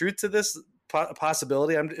some truth to this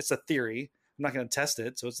possibility? It's a theory. I'm not going to test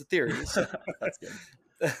it, so it's a theory. So, that's good.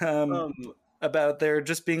 About there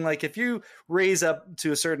just being like, if you raise up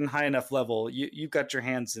to a certain high enough level, you've got your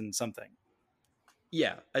hands in something.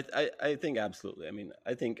 Yeah, I think absolutely. I mean,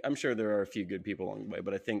 I'm sure there are a few good people along the way,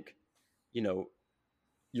 but I think, you know,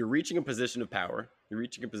 you're reaching a position of power, you're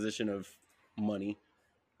reaching a position of money,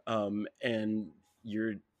 and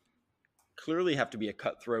you're clearly have to be a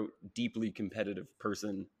cutthroat, deeply competitive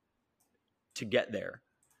person to get there.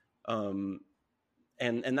 And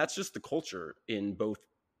that's just the culture in both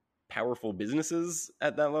powerful businesses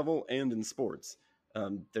at that level and in sports.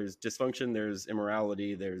 There's dysfunction, there's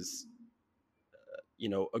immorality, there's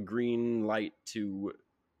a green light to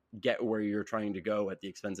get where you're trying to go at the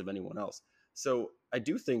expense of anyone else. So I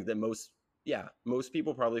do think that most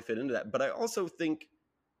people probably fit into that. But I also think,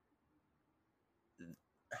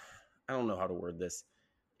 I don't know how to word this.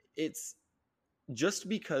 It's just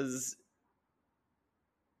because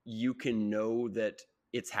you can know that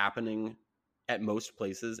it's happening at most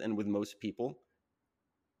places and with most people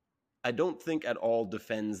I don't think at all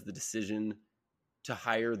defends the decision to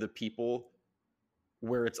hire the people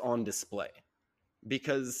where it's on display,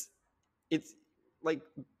 because it's like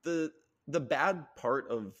the bad part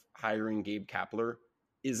of hiring Gabe Kapler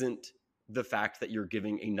isn't the fact that you're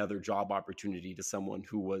giving another job opportunity to someone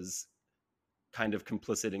who was kind of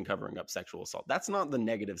complicit in covering up sexual assault. That's not the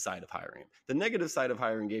negative side of hiring him. The negative side of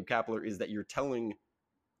hiring Gabe Kapler is that you're telling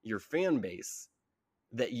your fan base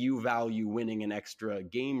that you value winning an extra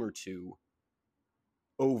game or two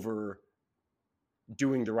over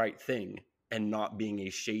doing the right thing and not being a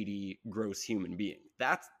shady, gross human being.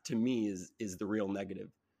 That, to me, is the real negative.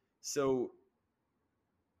 So,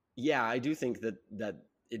 yeah, I do think that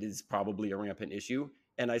it is probably a rampant issue,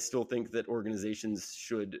 and I still think that organizations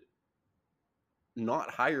should not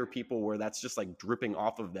hire people where that's just like dripping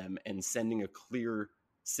off of them and sending a clear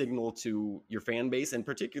signal to your fan base, and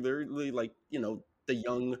particularly like, you know, the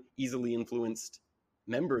young, easily influenced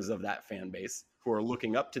members of that fan base who are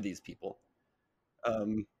looking up to these people.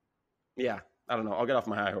 Yeah, I don't know. I'll get off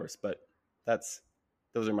my high horse, but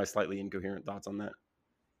those are my slightly incoherent thoughts on that.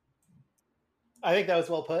 I think that was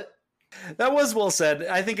well put. That was well said.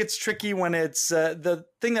 I think it's tricky when it's the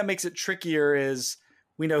thing that makes it trickier is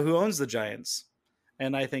we know who owns the Giants.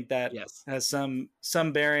 And I think that has some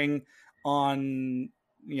bearing on,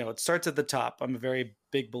 you know, it starts at the top. I'm a very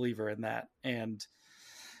big believer in that. And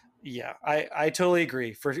yeah, I totally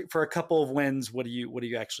agree. For a couple of wins, what do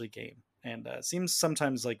you actually gain? And it seems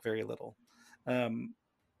sometimes like very little.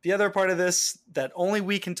 The other part of this that only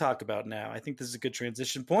we can talk about now, I think this is a good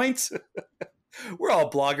transition point. We're all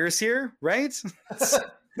bloggers here, right?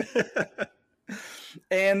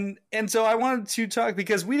 And so I wanted to talk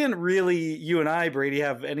because we didn't really, you and I, Brady,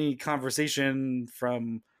 have any conversation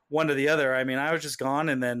from one to the other. I mean, I was just gone,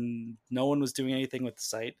 and then no one was doing anything with the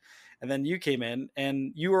site. And then you came in,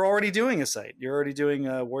 and you were already doing a site. You're already doing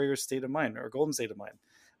a Warriors State of Mind or Golden State of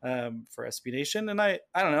Mind for SB Nation. And I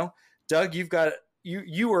don't know, Doug,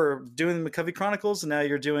 you were doing the McCovey Chronicles, and now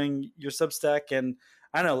you're doing your Substack. And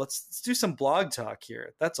I don't know, let's do some blog talk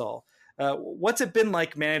here. That's all. What's it been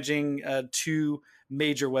like managing two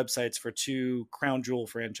major websites for two crown jewel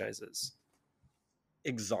franchises?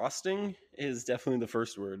 Exhausting is definitely the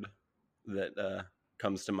first word that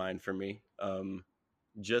comes to mind for me.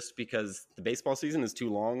 Just because the baseball season is too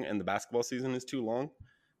long and the basketball season is too long.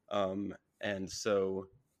 And so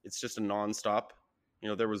it's just a nonstop. You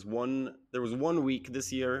know, there was one week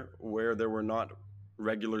this year where there were not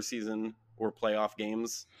regular season or playoff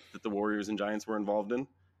games that the Warriors and Giants were involved in,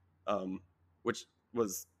 which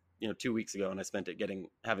was, 2 weeks ago, and I spent it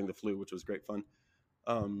having the flu, which was great fun.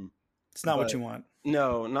 It's not what you want.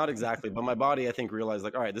 No, not exactly. But my body, I think, realized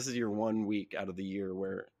like, all right, this is your 1 week out of the year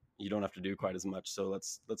where you don't have to do quite as much. So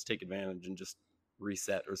let's take advantage and just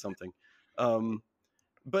reset or something.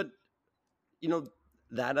 But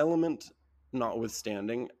that element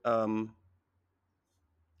notwithstanding, I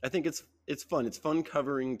think it's fun. It's fun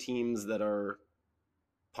covering teams that are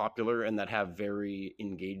popular and that have very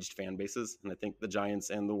engaged fan bases. And I think the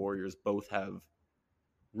Giants and the Warriors both have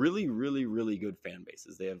really, really, really good fan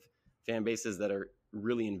bases. They have fan bases that are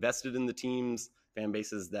really invested in the teams, fan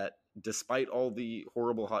bases that, despite all the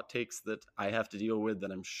horrible hot takes that I have to deal with,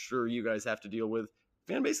 that I'm sure you guys have to deal with,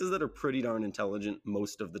 fan bases that are pretty darn intelligent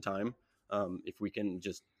most of the time. If we can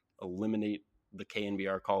just eliminate the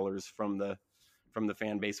KNBR callers from the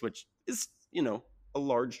fan base, which is, a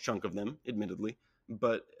large chunk of them, admittedly,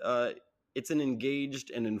 but it's an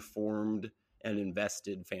engaged and informed and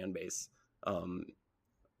invested fan base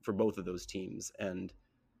for both of those teams. And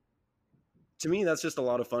to me, that's just a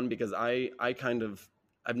lot of fun because I've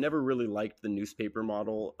never really liked the newspaper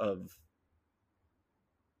model of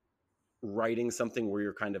writing something where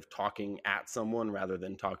you're kind of talking at someone rather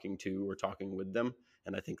than talking to or talking with them.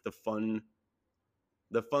 And I think the fun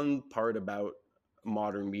part about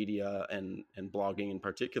modern media and blogging in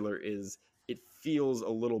particular is it feels a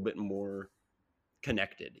little bit more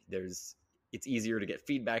connected. It's easier to get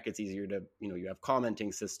feedback. It's easier to, you have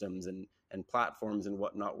commenting systems and platforms and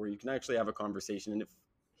whatnot where you can actually have a conversation. And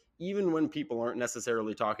even when people aren't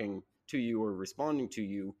necessarily talking to you or responding to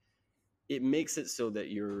you, it makes it so that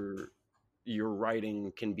your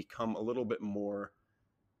writing can become a little bit more,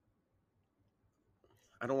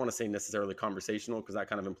 I don't want to say necessarily conversational because that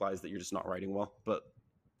kind of implies that you're just not writing well,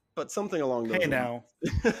 but something along those lines. Now.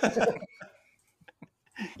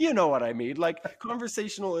 You know what I mean? Like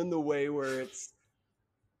conversational in the way where it's,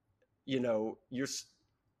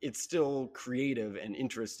 it's still creative and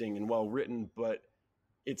interesting and well written, but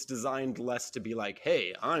it's designed less to be like,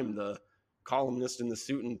 hey, I'm the columnist in the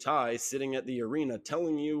suit and tie sitting at the arena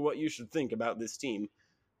telling you what you should think about this team.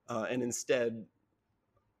 And instead,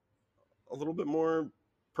 a little bit more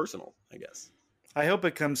personal, I guess. I hope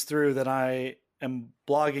it comes through that I am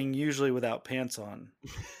blogging usually without pants on.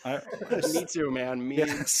 Me too, man. Me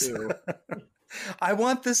too. I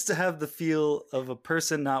want this to have the feel of a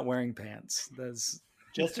person not wearing pants.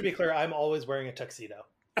 Just to be clear, I'm always wearing a tuxedo.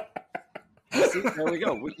 See, there we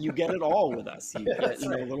go. You get it all with us. You get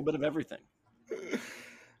a little bit of everything.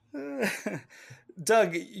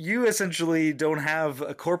 Doug, you essentially don't have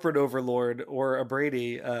a corporate overlord or a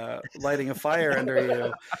Brady lighting a fire under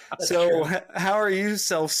you. So how are you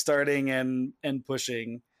self-starting and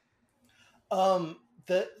pushing?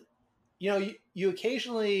 You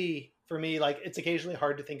occasionally, for me, like it's occasionally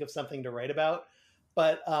hard to think of something to write about.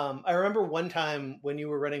 But I remember one time when you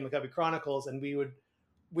were running McCovey Chronicles, and we would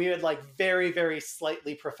like very, very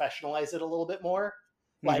slightly professionalize it a little bit more,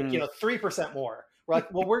 like 3% more. We're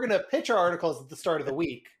like, well, we're going to pitch our articles at the start of the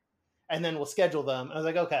week, and then we'll schedule them. And I was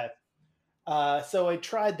like, okay. So I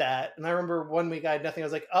tried that, and I remember one week I had nothing. I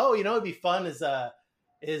was like, oh, it'd be fun is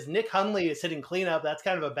Nick Hundley is hitting cleanup. That's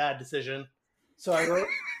kind of a bad decision. So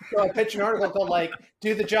I pitched an article called like,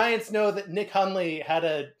 do the Giants know that Nick Hundley had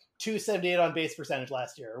a 278 on base percentage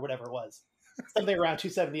last year, or whatever it was, something around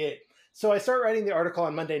 278. So I start writing the article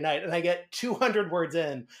on Monday night, and I get 200 words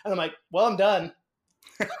in, and I'm like, well, I'm done.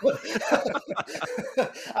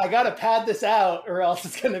 I got to pad this out, or else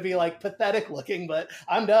it's going to be like pathetic looking, but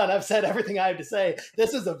I'm done. I've said everything I have to say.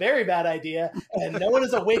 This is a very bad idea, and no one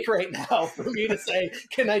is awake right now for me to say,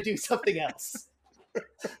 can I do something else?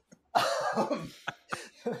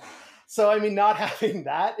 So, I mean, not having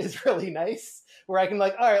that is really nice, where I can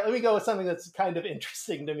like, all right, let me go with something that's kind of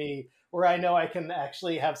interesting to me, where I know I can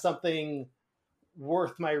actually have something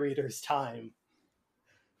worth my readers' time.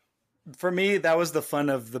 For me, that was the fun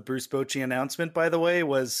of the Bruce Bochy announcement, by the way,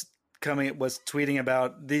 was tweeting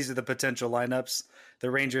about these are the potential lineups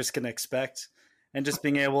the Rangers can expect. And just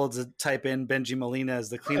being able to type in Benji Molina as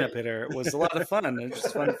the cleanup hitter was a lot of fun. It was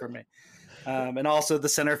just fun for me. And also the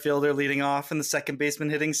center fielder leading off and the second baseman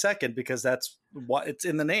hitting second, because that's what it's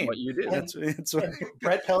in the name. What you do. It's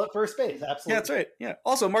Brett Pellet first base. Absolutely. Yeah, that's right. Yeah.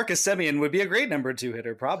 Also, Marcus Semien would be a great number 2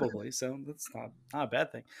 hitter, probably. So that's not a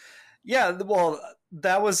bad thing. Yeah. Well,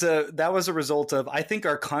 that was a result of, I think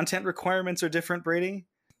our content requirements are different, Brady.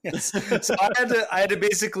 Yes. So I had to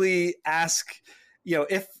basically ask,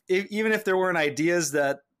 if even if there weren't ideas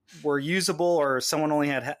that were usable, or someone only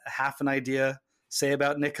had half an idea, say,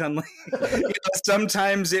 about Nick Hundley,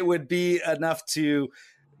 sometimes it would be enough to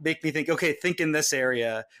make me think, okay, think in this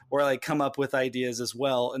area, or like come up with ideas as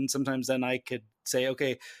well. And sometimes then I could say,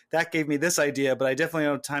 okay, that gave me this idea, but I definitely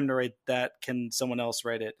don't have time to write that. Can someone else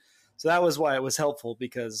write it? So that was why it was helpful,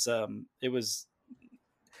 because the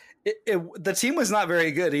team was not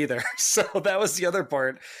very good either. So that was the other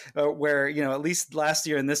part where, at least last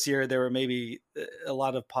year and this year, there were maybe a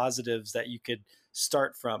lot of positives that you could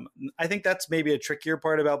start from. I think that's maybe a trickier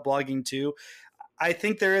part about blogging too. I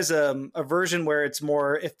think there is a version where it's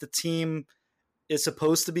more, if the team is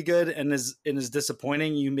supposed to be good and is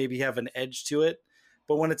disappointing, you maybe have an edge to it.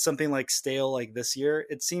 But when it's something like stale, like this year,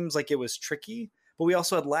 it seems like it was tricky, but we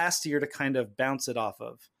also had last year to kind of bounce it off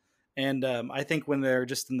of. And I think when they're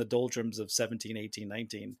just in the doldrums of 17, 18,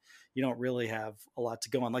 19, you don't really have a lot to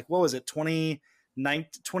go on. Like, what was it?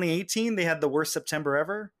 2018, they had the worst September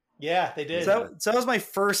ever. Yeah, they did. So that was my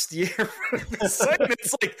first year for this site.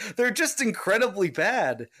 It's like, they're just incredibly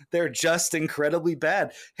bad. They're just incredibly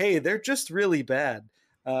bad. Hey, they're just really bad.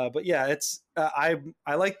 But yeah, it's I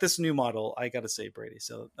like this new model, I got to say, Brady.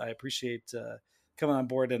 So I appreciate coming on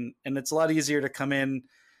board. And it's a lot easier to come in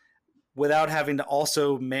without having to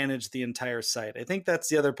also manage the entire site. I think that's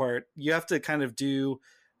the other part. You have to kind of do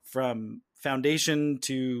from foundation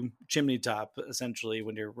to chimney top, essentially,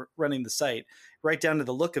 when you're running the site, right down to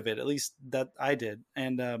the look of it. At least that I did.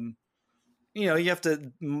 And, you have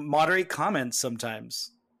to moderate comments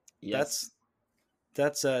sometimes. Yes.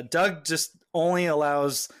 That's Doug just only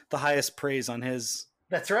allows the highest praise on his.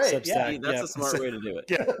 That's right. Substack. Yeah, that's a smart way to do it.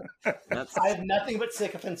 Yeah. I have nothing but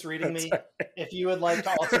sycophants reading me. Right. If you would like to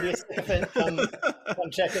also be a sycophant, come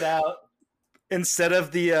check it out. Instead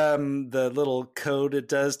of the little code it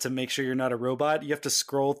does to make sure you're not a robot, you have to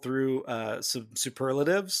scroll through some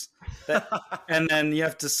superlatives, and then you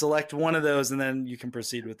have to select one of those, and then you can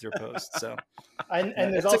proceed with your post. So, and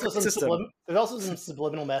there's also some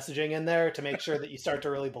subliminal messaging in there to make sure that you start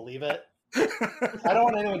to really believe it. I don't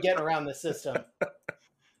want anyone getting around this system.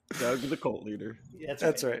 Doug, the cult leader. Yeah,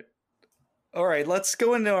 that's right. All right, let's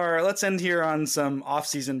end here on some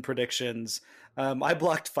off-season predictions. I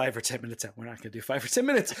blocked 5 or 10 minutes out. We're not going to do 5 or 10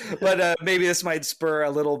 minutes, but maybe this might spur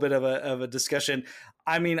a little bit of a discussion.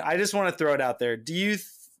 I mean, I just want to throw it out there.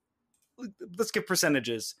 Let's get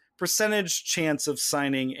percentages. percentage chance of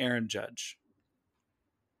signing Aaron Judge?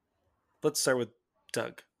 Let's start with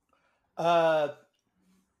Doug.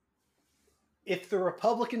 If the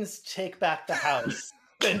Republicans take back the House,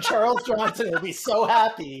 then Charles Johnson will be so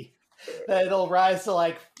happy that it'll rise to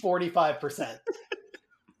like 45%.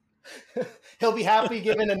 He'll be happy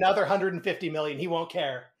given another 150 million. He won't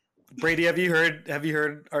care. Brady, have you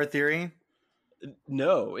heard our theory?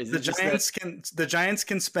 No, is the it Giants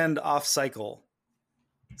can spend off cycle.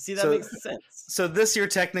 See, that makes sense. So this year,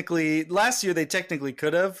 last year they technically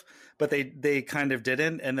could have, but they kind of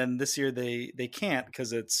didn't, and then this year they can't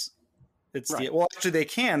because it's right. Actually they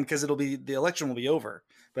can because the election will be over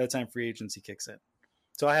by the time free agency kicks in.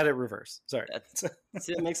 So I had it reverse. Sorry.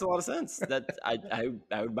 It makes a lot of sense. That I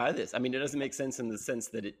would buy this. I mean, it doesn't make sense in the sense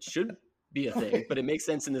that it should be a thing, but it makes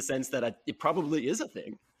sense in the sense that it probably is a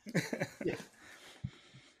thing. Yeah.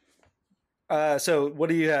 So what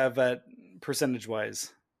do you have at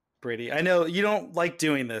percentage-wise, Brady? I know you don't like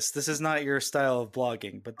doing this. This is not your style of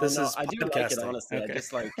blogging, but this is podcasting. I do like it, honestly. Okay. I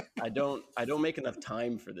just I don't make enough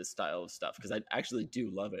time for this style of stuff because I actually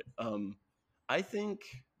do love it. I think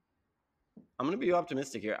I'm going to be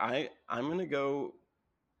optimistic here. I'm going to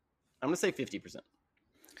say 50%.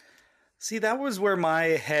 See, that was where my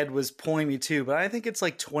head was pulling me to, but I think it's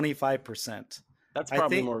like 25%. That's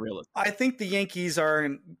probably more realistic. I think the Yankees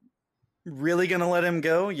aren't really going to let him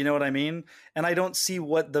go. You know what I mean? And I don't see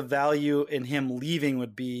what the value in him leaving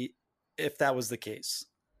would be if that was the case.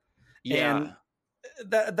 Yeah. And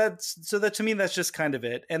that to me, that's just kind of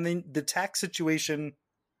it. And then the tax situation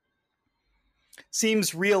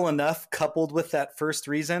seems real enough coupled with that first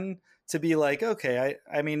reason to be like, okay,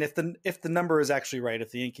 I mean, if the number is actually right,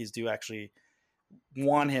 if the Yankees do actually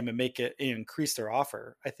want him and increase their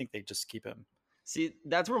offer, I think they just keep him. See,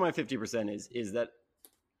 that's where my 50% is that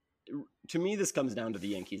to me, this comes down to the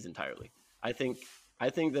Yankees entirely. I think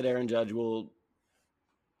that Aaron Judge will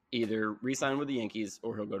either re-sign with the Yankees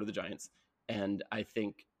or he'll go to the Giants. And I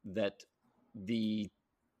think that he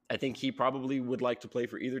probably would like to play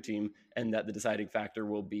for either team, and that the deciding factor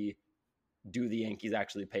will be, do the Yankees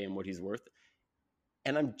actually pay him what he's worth?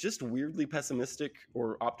 And I'm just weirdly pessimistic,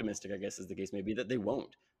 or optimistic, I guess is the case may be, that they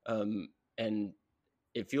won't. And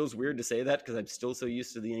it feels weird to say that because I'm still so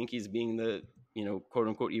used to the Yankees being the, quote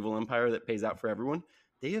unquote evil empire that pays out for everyone.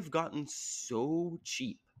 They have gotten so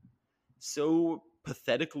cheap, so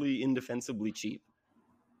pathetically, indefensibly cheap.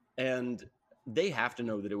 And they have to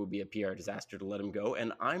know that it would be a PR disaster to let him go.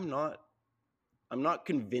 And I'm not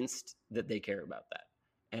convinced that they care about that.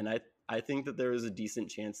 And I think that there is a decent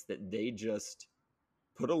chance that they just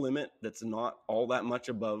put a limit that's not all that much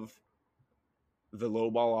above the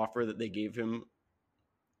lowball offer that they gave him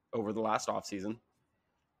over the last offseason,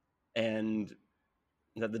 and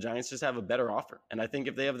that the Giants just have a better offer. And I think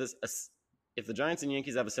if they have if the Giants and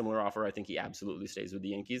Yankees have a similar offer, I think he absolutely stays with the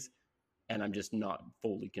Yankees. And I'm just not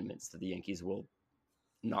fully convinced that the Yankees will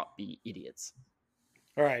not be idiots.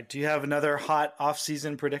 All right. Do you have another hot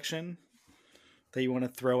offseason prediction that you want to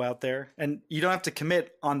throw out there? And you don't have to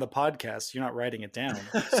commit on the podcast. You're not writing it down.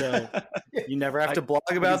 So you never have to blog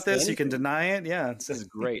about this. You can deny it. Yeah. This is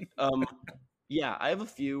great. Yeah, I have a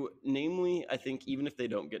few. Namely, I think even if they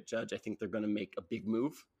don't get Judge, I think they're going to make a big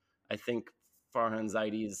move. I think Farhan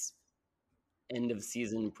Zaidi's end of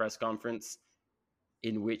season press conference,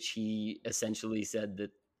 in which he essentially said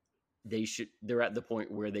that they're at the point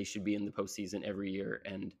where they should be in the postseason every year,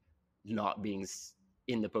 and not being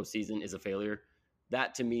in the postseason is a failure.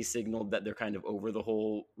 That to me signaled that they're kind of over the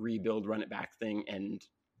whole rebuild, run it back thing, and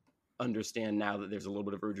understand now that there's a little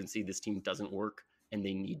bit of urgency. This team doesn't work and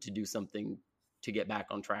they need to do something to get back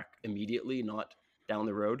on track immediately, not down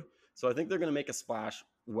the road. So I think they're going to make a splash,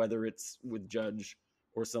 whether it's with Judge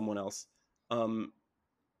or someone else.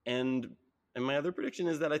 And my other prediction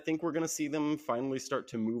is that I think we're going to see them finally start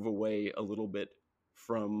to move away a little bit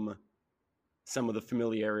from some of the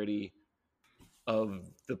familiarity of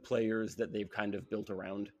the players that they've kind of built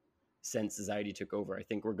around since Zaidi took over. I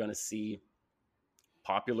think we're going to see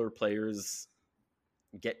popular players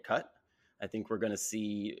get cut. I think we're going to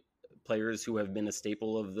see players who have been a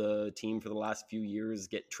staple of the team for the last few years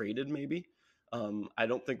get traded maybe. I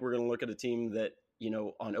don't think we're going to look at a team that,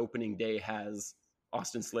 on opening day has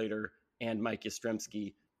Austin Slater and Mike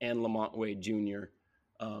Yastrzemski and Lamont Wade Jr.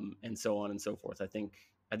 And so on and so forth. I think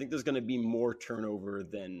there's going to be more turnover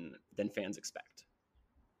than fans expect.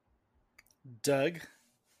 Doug?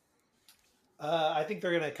 I think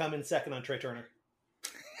they're going to come in second on Trey Turner.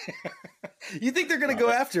 You think they're going to go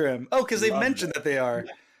after him? Oh, because they've mentioned that they are.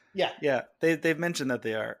 Yeah. They've mentioned that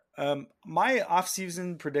they are. My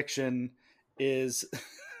offseason prediction is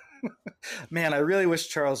Man, I really wish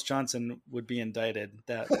Charles Johnson would be indicted.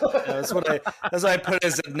 That's what I put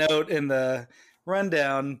as a note in the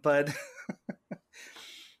rundown. But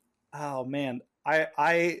oh man,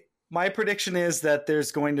 my prediction is that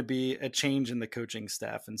there's going to be a change in the coaching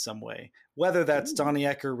staff in some way, whether that's Donnie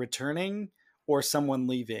Ecker returning or someone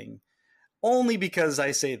leaving. Only because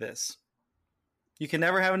I say this: you can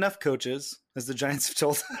never have enough coaches, as the Giants have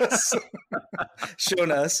told us,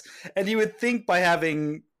 shown us, and you would think by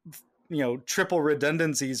having triple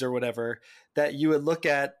redundancies or whatever, that you would look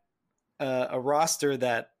at a roster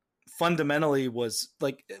that fundamentally was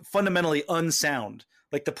fundamentally unsound.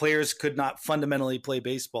 Like the players could not fundamentally play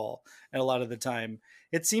baseball. And a lot of the time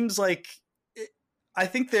it seems like, I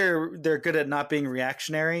think they're good at not being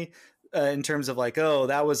reactionary in terms of like, oh,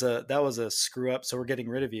 that was a screw up, so we're getting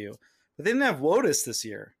rid of you. But they didn't have Wotus this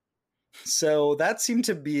year. So that seemed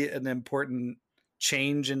to be an important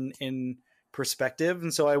change in perspective.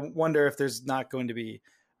 And so I wonder if there's not going to be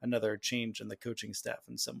another change in the coaching staff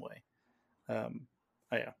in some way.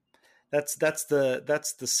 Yeah, that's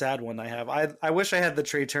the sad one I have. I wish I had the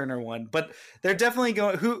Trey Turner one, but they're definitely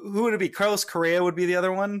going. Who would it be? Carlos Correa would be the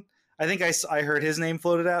other one. I think I heard his name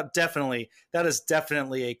floated out. Definitely. That is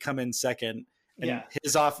definitely a come in second. And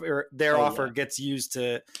his offer, their offer gets used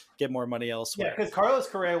to get more money elsewhere. Yeah, because Carlos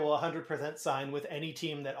Correa will 100% sign with any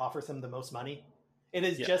team that offers him the most money. It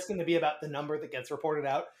is just going to be about the number that gets reported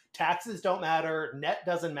out. Taxes don't matter. Net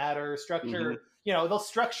doesn't matter. Structure, they'll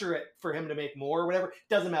structure it for him to make more or whatever.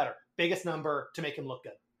 Doesn't matter. Biggest number to make him look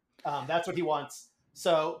good. That's what he wants.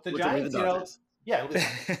 So the Giants,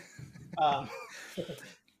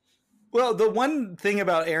 Well, the one thing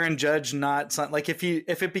about Aaron Judge not like if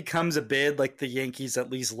it becomes a bid, like the Yankees at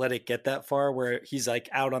least let it get that far where he's like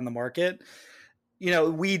out on the market.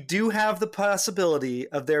 We do have the possibility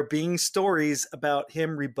of there being stories about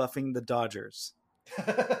him rebuffing the Dodgers.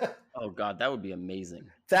 Oh God, that would be amazing.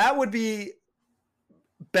 That would be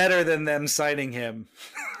better than them signing him.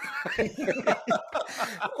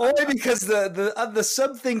 Only because the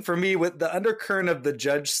sub thing for me with the undercurrent of the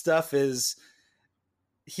Judge stuff is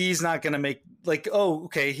he's not going to make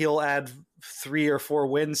he'll add 3 or 4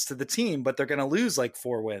 wins to the team, but they're going to lose like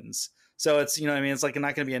 4 wins. So it's, it's like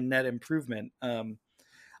not going to be a net improvement. My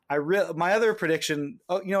other prediction,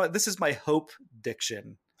 this is my hope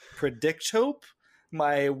diction. Predict hope.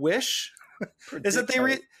 My wish is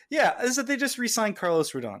that they just re-sign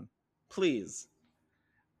Carlos Rodon. Please.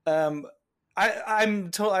 I've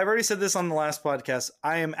already said this on the last podcast.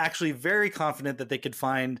 I am actually very confident that they could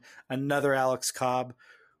find another Alex Cobb,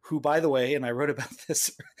 who, by the way, and I wrote about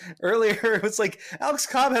this earlier, it was like Alex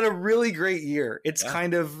Cobb had a really great year. It's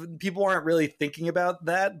kind of, people aren't really thinking about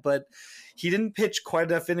that, but he didn't pitch quite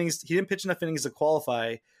enough innings. He didn't pitch enough innings to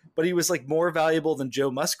qualify, but he was like more valuable than Joe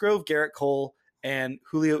Musgrove, Garrett Cole, and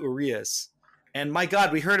Julio Urias. And my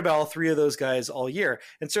God, we heard about all 3 of those guys all year.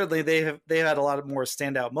 And certainly they had a lot of more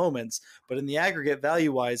standout moments, but in the aggregate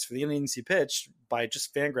value wise for the innings he pitched by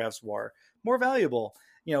just Fangraphs WAR, more valuable.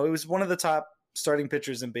 It was one of the top starting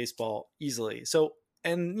pitchers in baseball easily. So,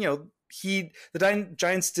 and the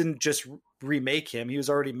Giants didn't just remake him. He was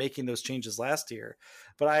already making those changes last year,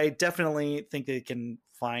 but I definitely think they can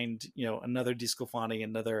find, another DeSclafani,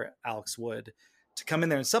 another Alex Wood to come in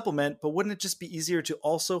there and supplement. But wouldn't it just be easier to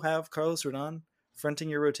also have Carlos Rodon fronting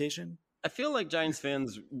your rotation? I feel like Giants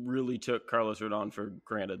fans really took Carlos Rodon for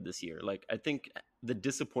granted this year. Like, I think the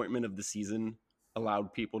disappointment of the season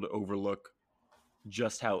allowed people to overlook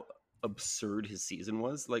just how absurd his season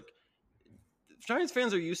was. Like, Giants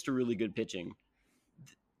fans are used to really good pitching.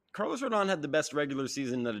 Carlos Rodon had the best regular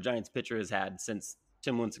season that a Giants pitcher has had since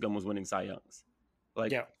Tim Lincecum was winning Cy Youngs.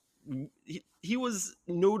 Like, he was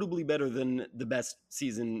notably better than the best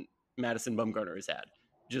season Madison Bumgarner has had,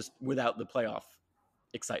 just without the playoff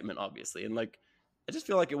excitement, obviously. And like, I just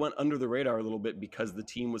feel like it went under the radar a little bit because the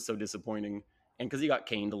team was so disappointing and because he got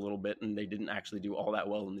caned a little bit and they didn't actually do all that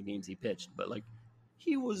well in the games he pitched. But like,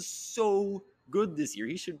 he was so good this year.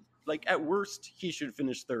 He should, like, at worst, he should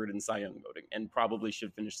finish 3rd in Cy Young voting and probably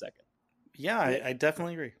should finish 2nd. Yeah, I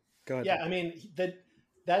definitely agree. Go ahead. Yeah, I mean,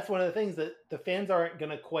 that's one of the things that the fans aren't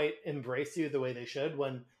going to quite embrace you the way they should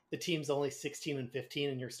when the team's only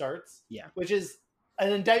 16-15 in your starts. Yeah. Which is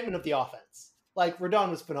an indictment of the offense. Like, Rodon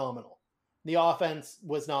was phenomenal. The offense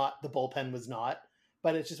was not, the bullpen was not,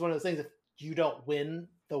 but it's just one of those things, if you don't win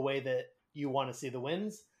the way that you want to see the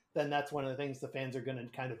wins, then that's one of the things the fans are going to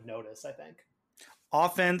kind of notice, I think.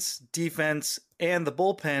 Offense, defense, and the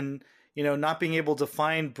bullpen, not being able to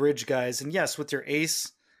find bridge guys. And yes, with your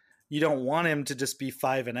ace, you don't want him to just be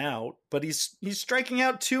 5 and out, but he's striking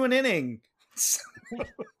out 2 an inning.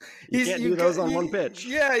 You can't do those on one pitch.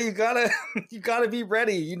 Yeah, you gotta be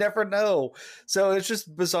ready. You never know. So it's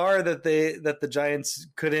just bizarre that the Giants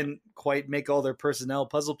couldn't quite make all their personnel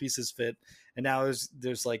puzzle pieces fit, and now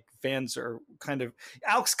there's like fans are kind of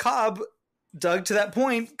Alex Cobb, Doug, to that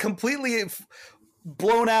point, completely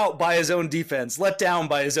blown out by his own defense, let down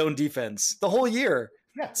by his own defense the whole year.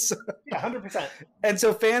 Yeah, yeah, 100%. And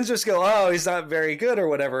so fans just go, "Oh, he's not very good," or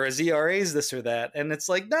whatever. His ERA's this or that, and it's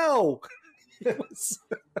like, no.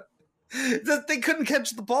 They couldn't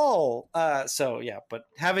catch the ball. So yeah, but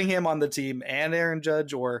having him on the team and Aaron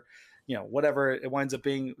Judge, or whatever it winds up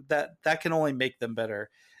being, that can only make them better.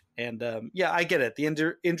 And yeah, I get it.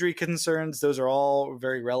 The injury concerns, those are all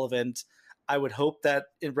very relevant. I would hope that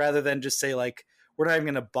rather than just say like, we're not even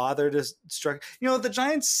going to bother to strike. The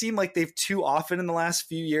Giants seem like they've too often in the last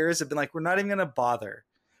few years have been like, we're not even going to bother.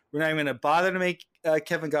 We're not even going to bother to make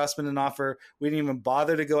Kevin Gausman an offer. We didn't even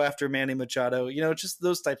bother to go after Manny Machado. Just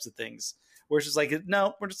those types of things where it's just like,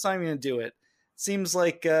 no, we're just not even going to do it. Seems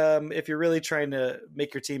like if you're really trying to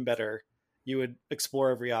make your team better, you would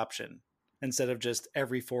explore every option instead of just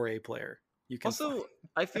every 4A player.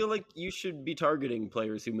 I feel like you should be targeting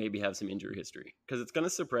players who maybe have some injury history because it's going to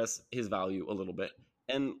suppress his value a little bit.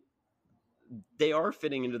 And they are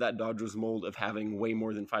fitting into that Dodgers mold of having way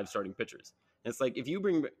more than 5 starting pitchers. And it's like if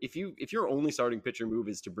your only starting pitcher move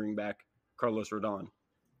is to bring back Carlos Rodon,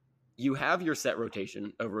 you have your set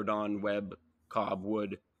rotation of Rodon, Webb, Cobb,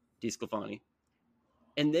 Wood, DeSclafani.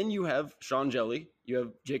 And then you have Sean Jelly, you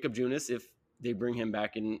have Jacob Junis if they bring him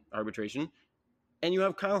back in arbitration, and you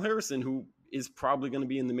have Kyle Harrison, who is probably going to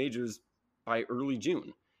be in the majors by early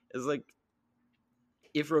June. It's like,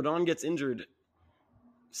 if Rodon gets injured,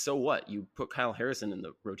 so what? You put Kyle Harrison in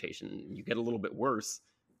the rotation, you get a little bit worse,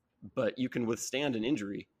 but you can withstand an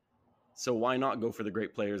injury. So why not go for the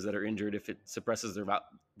great players that are injured if it suppresses their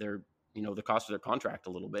the cost of their contract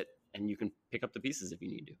a little bit, and you can pick up the pieces if you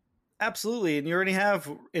need to. Absolutely. And you already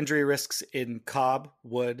have injury risks in Cobb,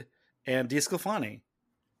 Wood, and DeSclafani.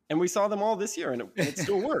 And we saw them all this year, and it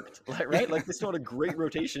still worked, right? Like, they still had a great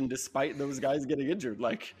rotation despite those guys getting injured.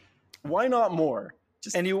 Like, why not more?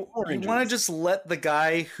 You want to just let the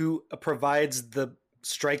guy who provides the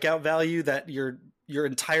strikeout value that your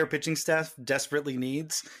entire pitching staff desperately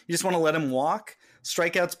needs. You just want to let him walk.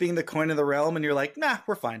 Strikeouts being the coin of the realm, and you're like, nah,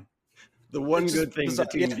 we're fine. The one good thing the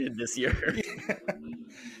team did this year.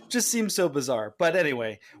 Just seems so bizarre. But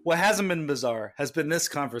anyway, what hasn't been bizarre has been this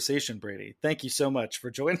conversation, Brady. Thank you so much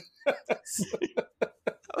for joining us.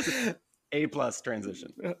 A+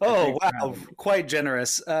 transition. Oh, wow. Quite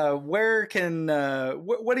generous. Where can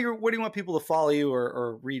what do you want people to follow you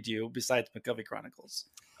or read you besides McCovey Chronicles?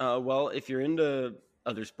 Well, if you're into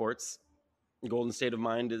other sports, Golden State of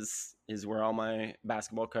Mind is where all my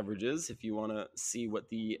basketball coverage is. If you want to see what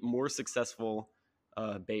the more successful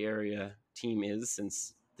Bay Area team is,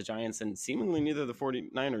 since the Giants and seemingly neither of the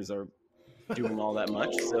 49ers are doing all that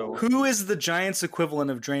much. So who is the Giants equivalent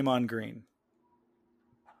of Draymond Green?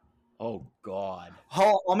 Oh, God.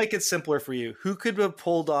 I'll make it simpler for you. Who could have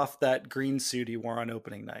pulled off that green suit he wore on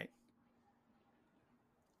opening night?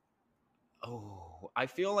 Oh, I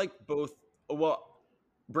feel like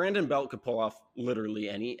Brandon Belt could pull off literally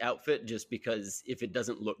any outfit just because if it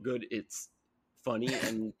doesn't look good, it's funny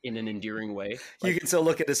and in an endearing way. You can still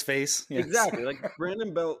look at his face. Yes. Exactly. Like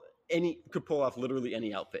Brandon Belt could pull off literally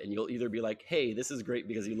any outfit, and you'll either be like, hey, this is great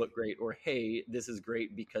because you look great, or hey, this is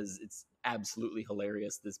great because it's absolutely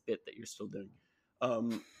hilarious, this bit that you're still doing.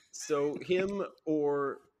 So him,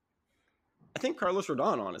 or I think Carlos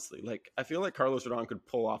Rodon, honestly. Like, I feel like Carlos Rodon could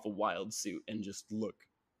pull off a wild suit and just look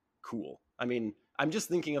cool. I mean, I'm just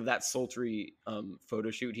thinking of that sultry photo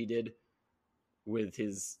shoot he did with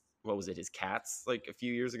his cats like a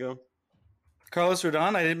few years ago. Carlos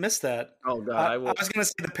Rodon, I didn't miss that. Oh, God. I was going to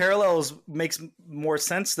say the parallels makes more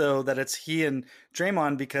sense, though, that it's he and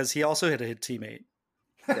Draymond because he also hit a teammate.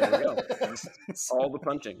 There we go. All the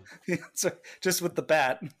punching. So, just with the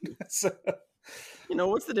bat. So,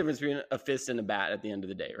 what's the difference between a fist and a bat at the end of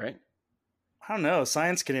the day, right? I don't know.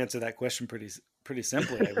 Science can answer that question pretty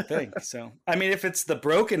simply, I would think. So, I mean, if it's the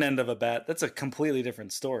broken end of a bat, that's a completely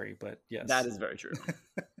different story, but yes. That is very true.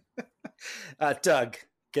 Doug,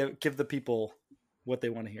 give the people what they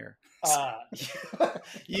want to hear.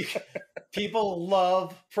 People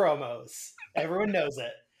love promos. Everyone knows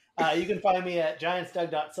it. You can find me at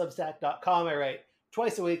giantsdoug.substack.com. I write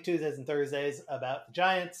twice a week, Tuesdays and Thursdays, about the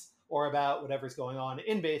Giants or about whatever's going on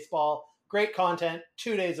in baseball. Great content,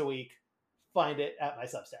 2 days a week. Find it at my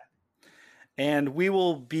Substack. And we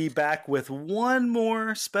will be back with one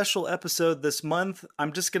more special episode this month.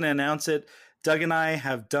 I'm just going to announce it. Doug and I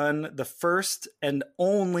have done the first and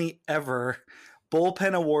only ever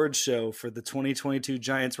bullpen awards show for the 2022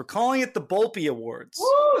 Giants. We're calling it the Bulpy Awards.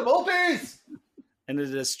 Woo, Bulpies! And it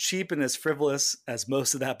is as cheap and as frivolous as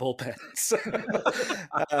most of that bullpen.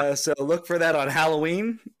 So look for that on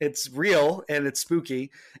Halloween. It's real and it's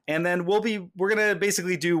spooky. And then we're going to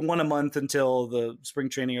basically do one a month until the spring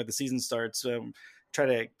training or the season starts. Try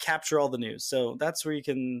to capture all the news. So that's where you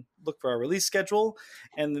can look for our release schedule.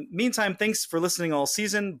 And in the meantime, thanks for listening all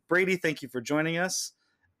season. Brady, thank you for joining us.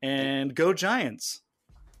 And go Giants.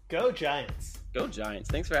 Go Giants. Go Giants.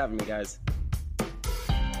 Thanks for having me, guys.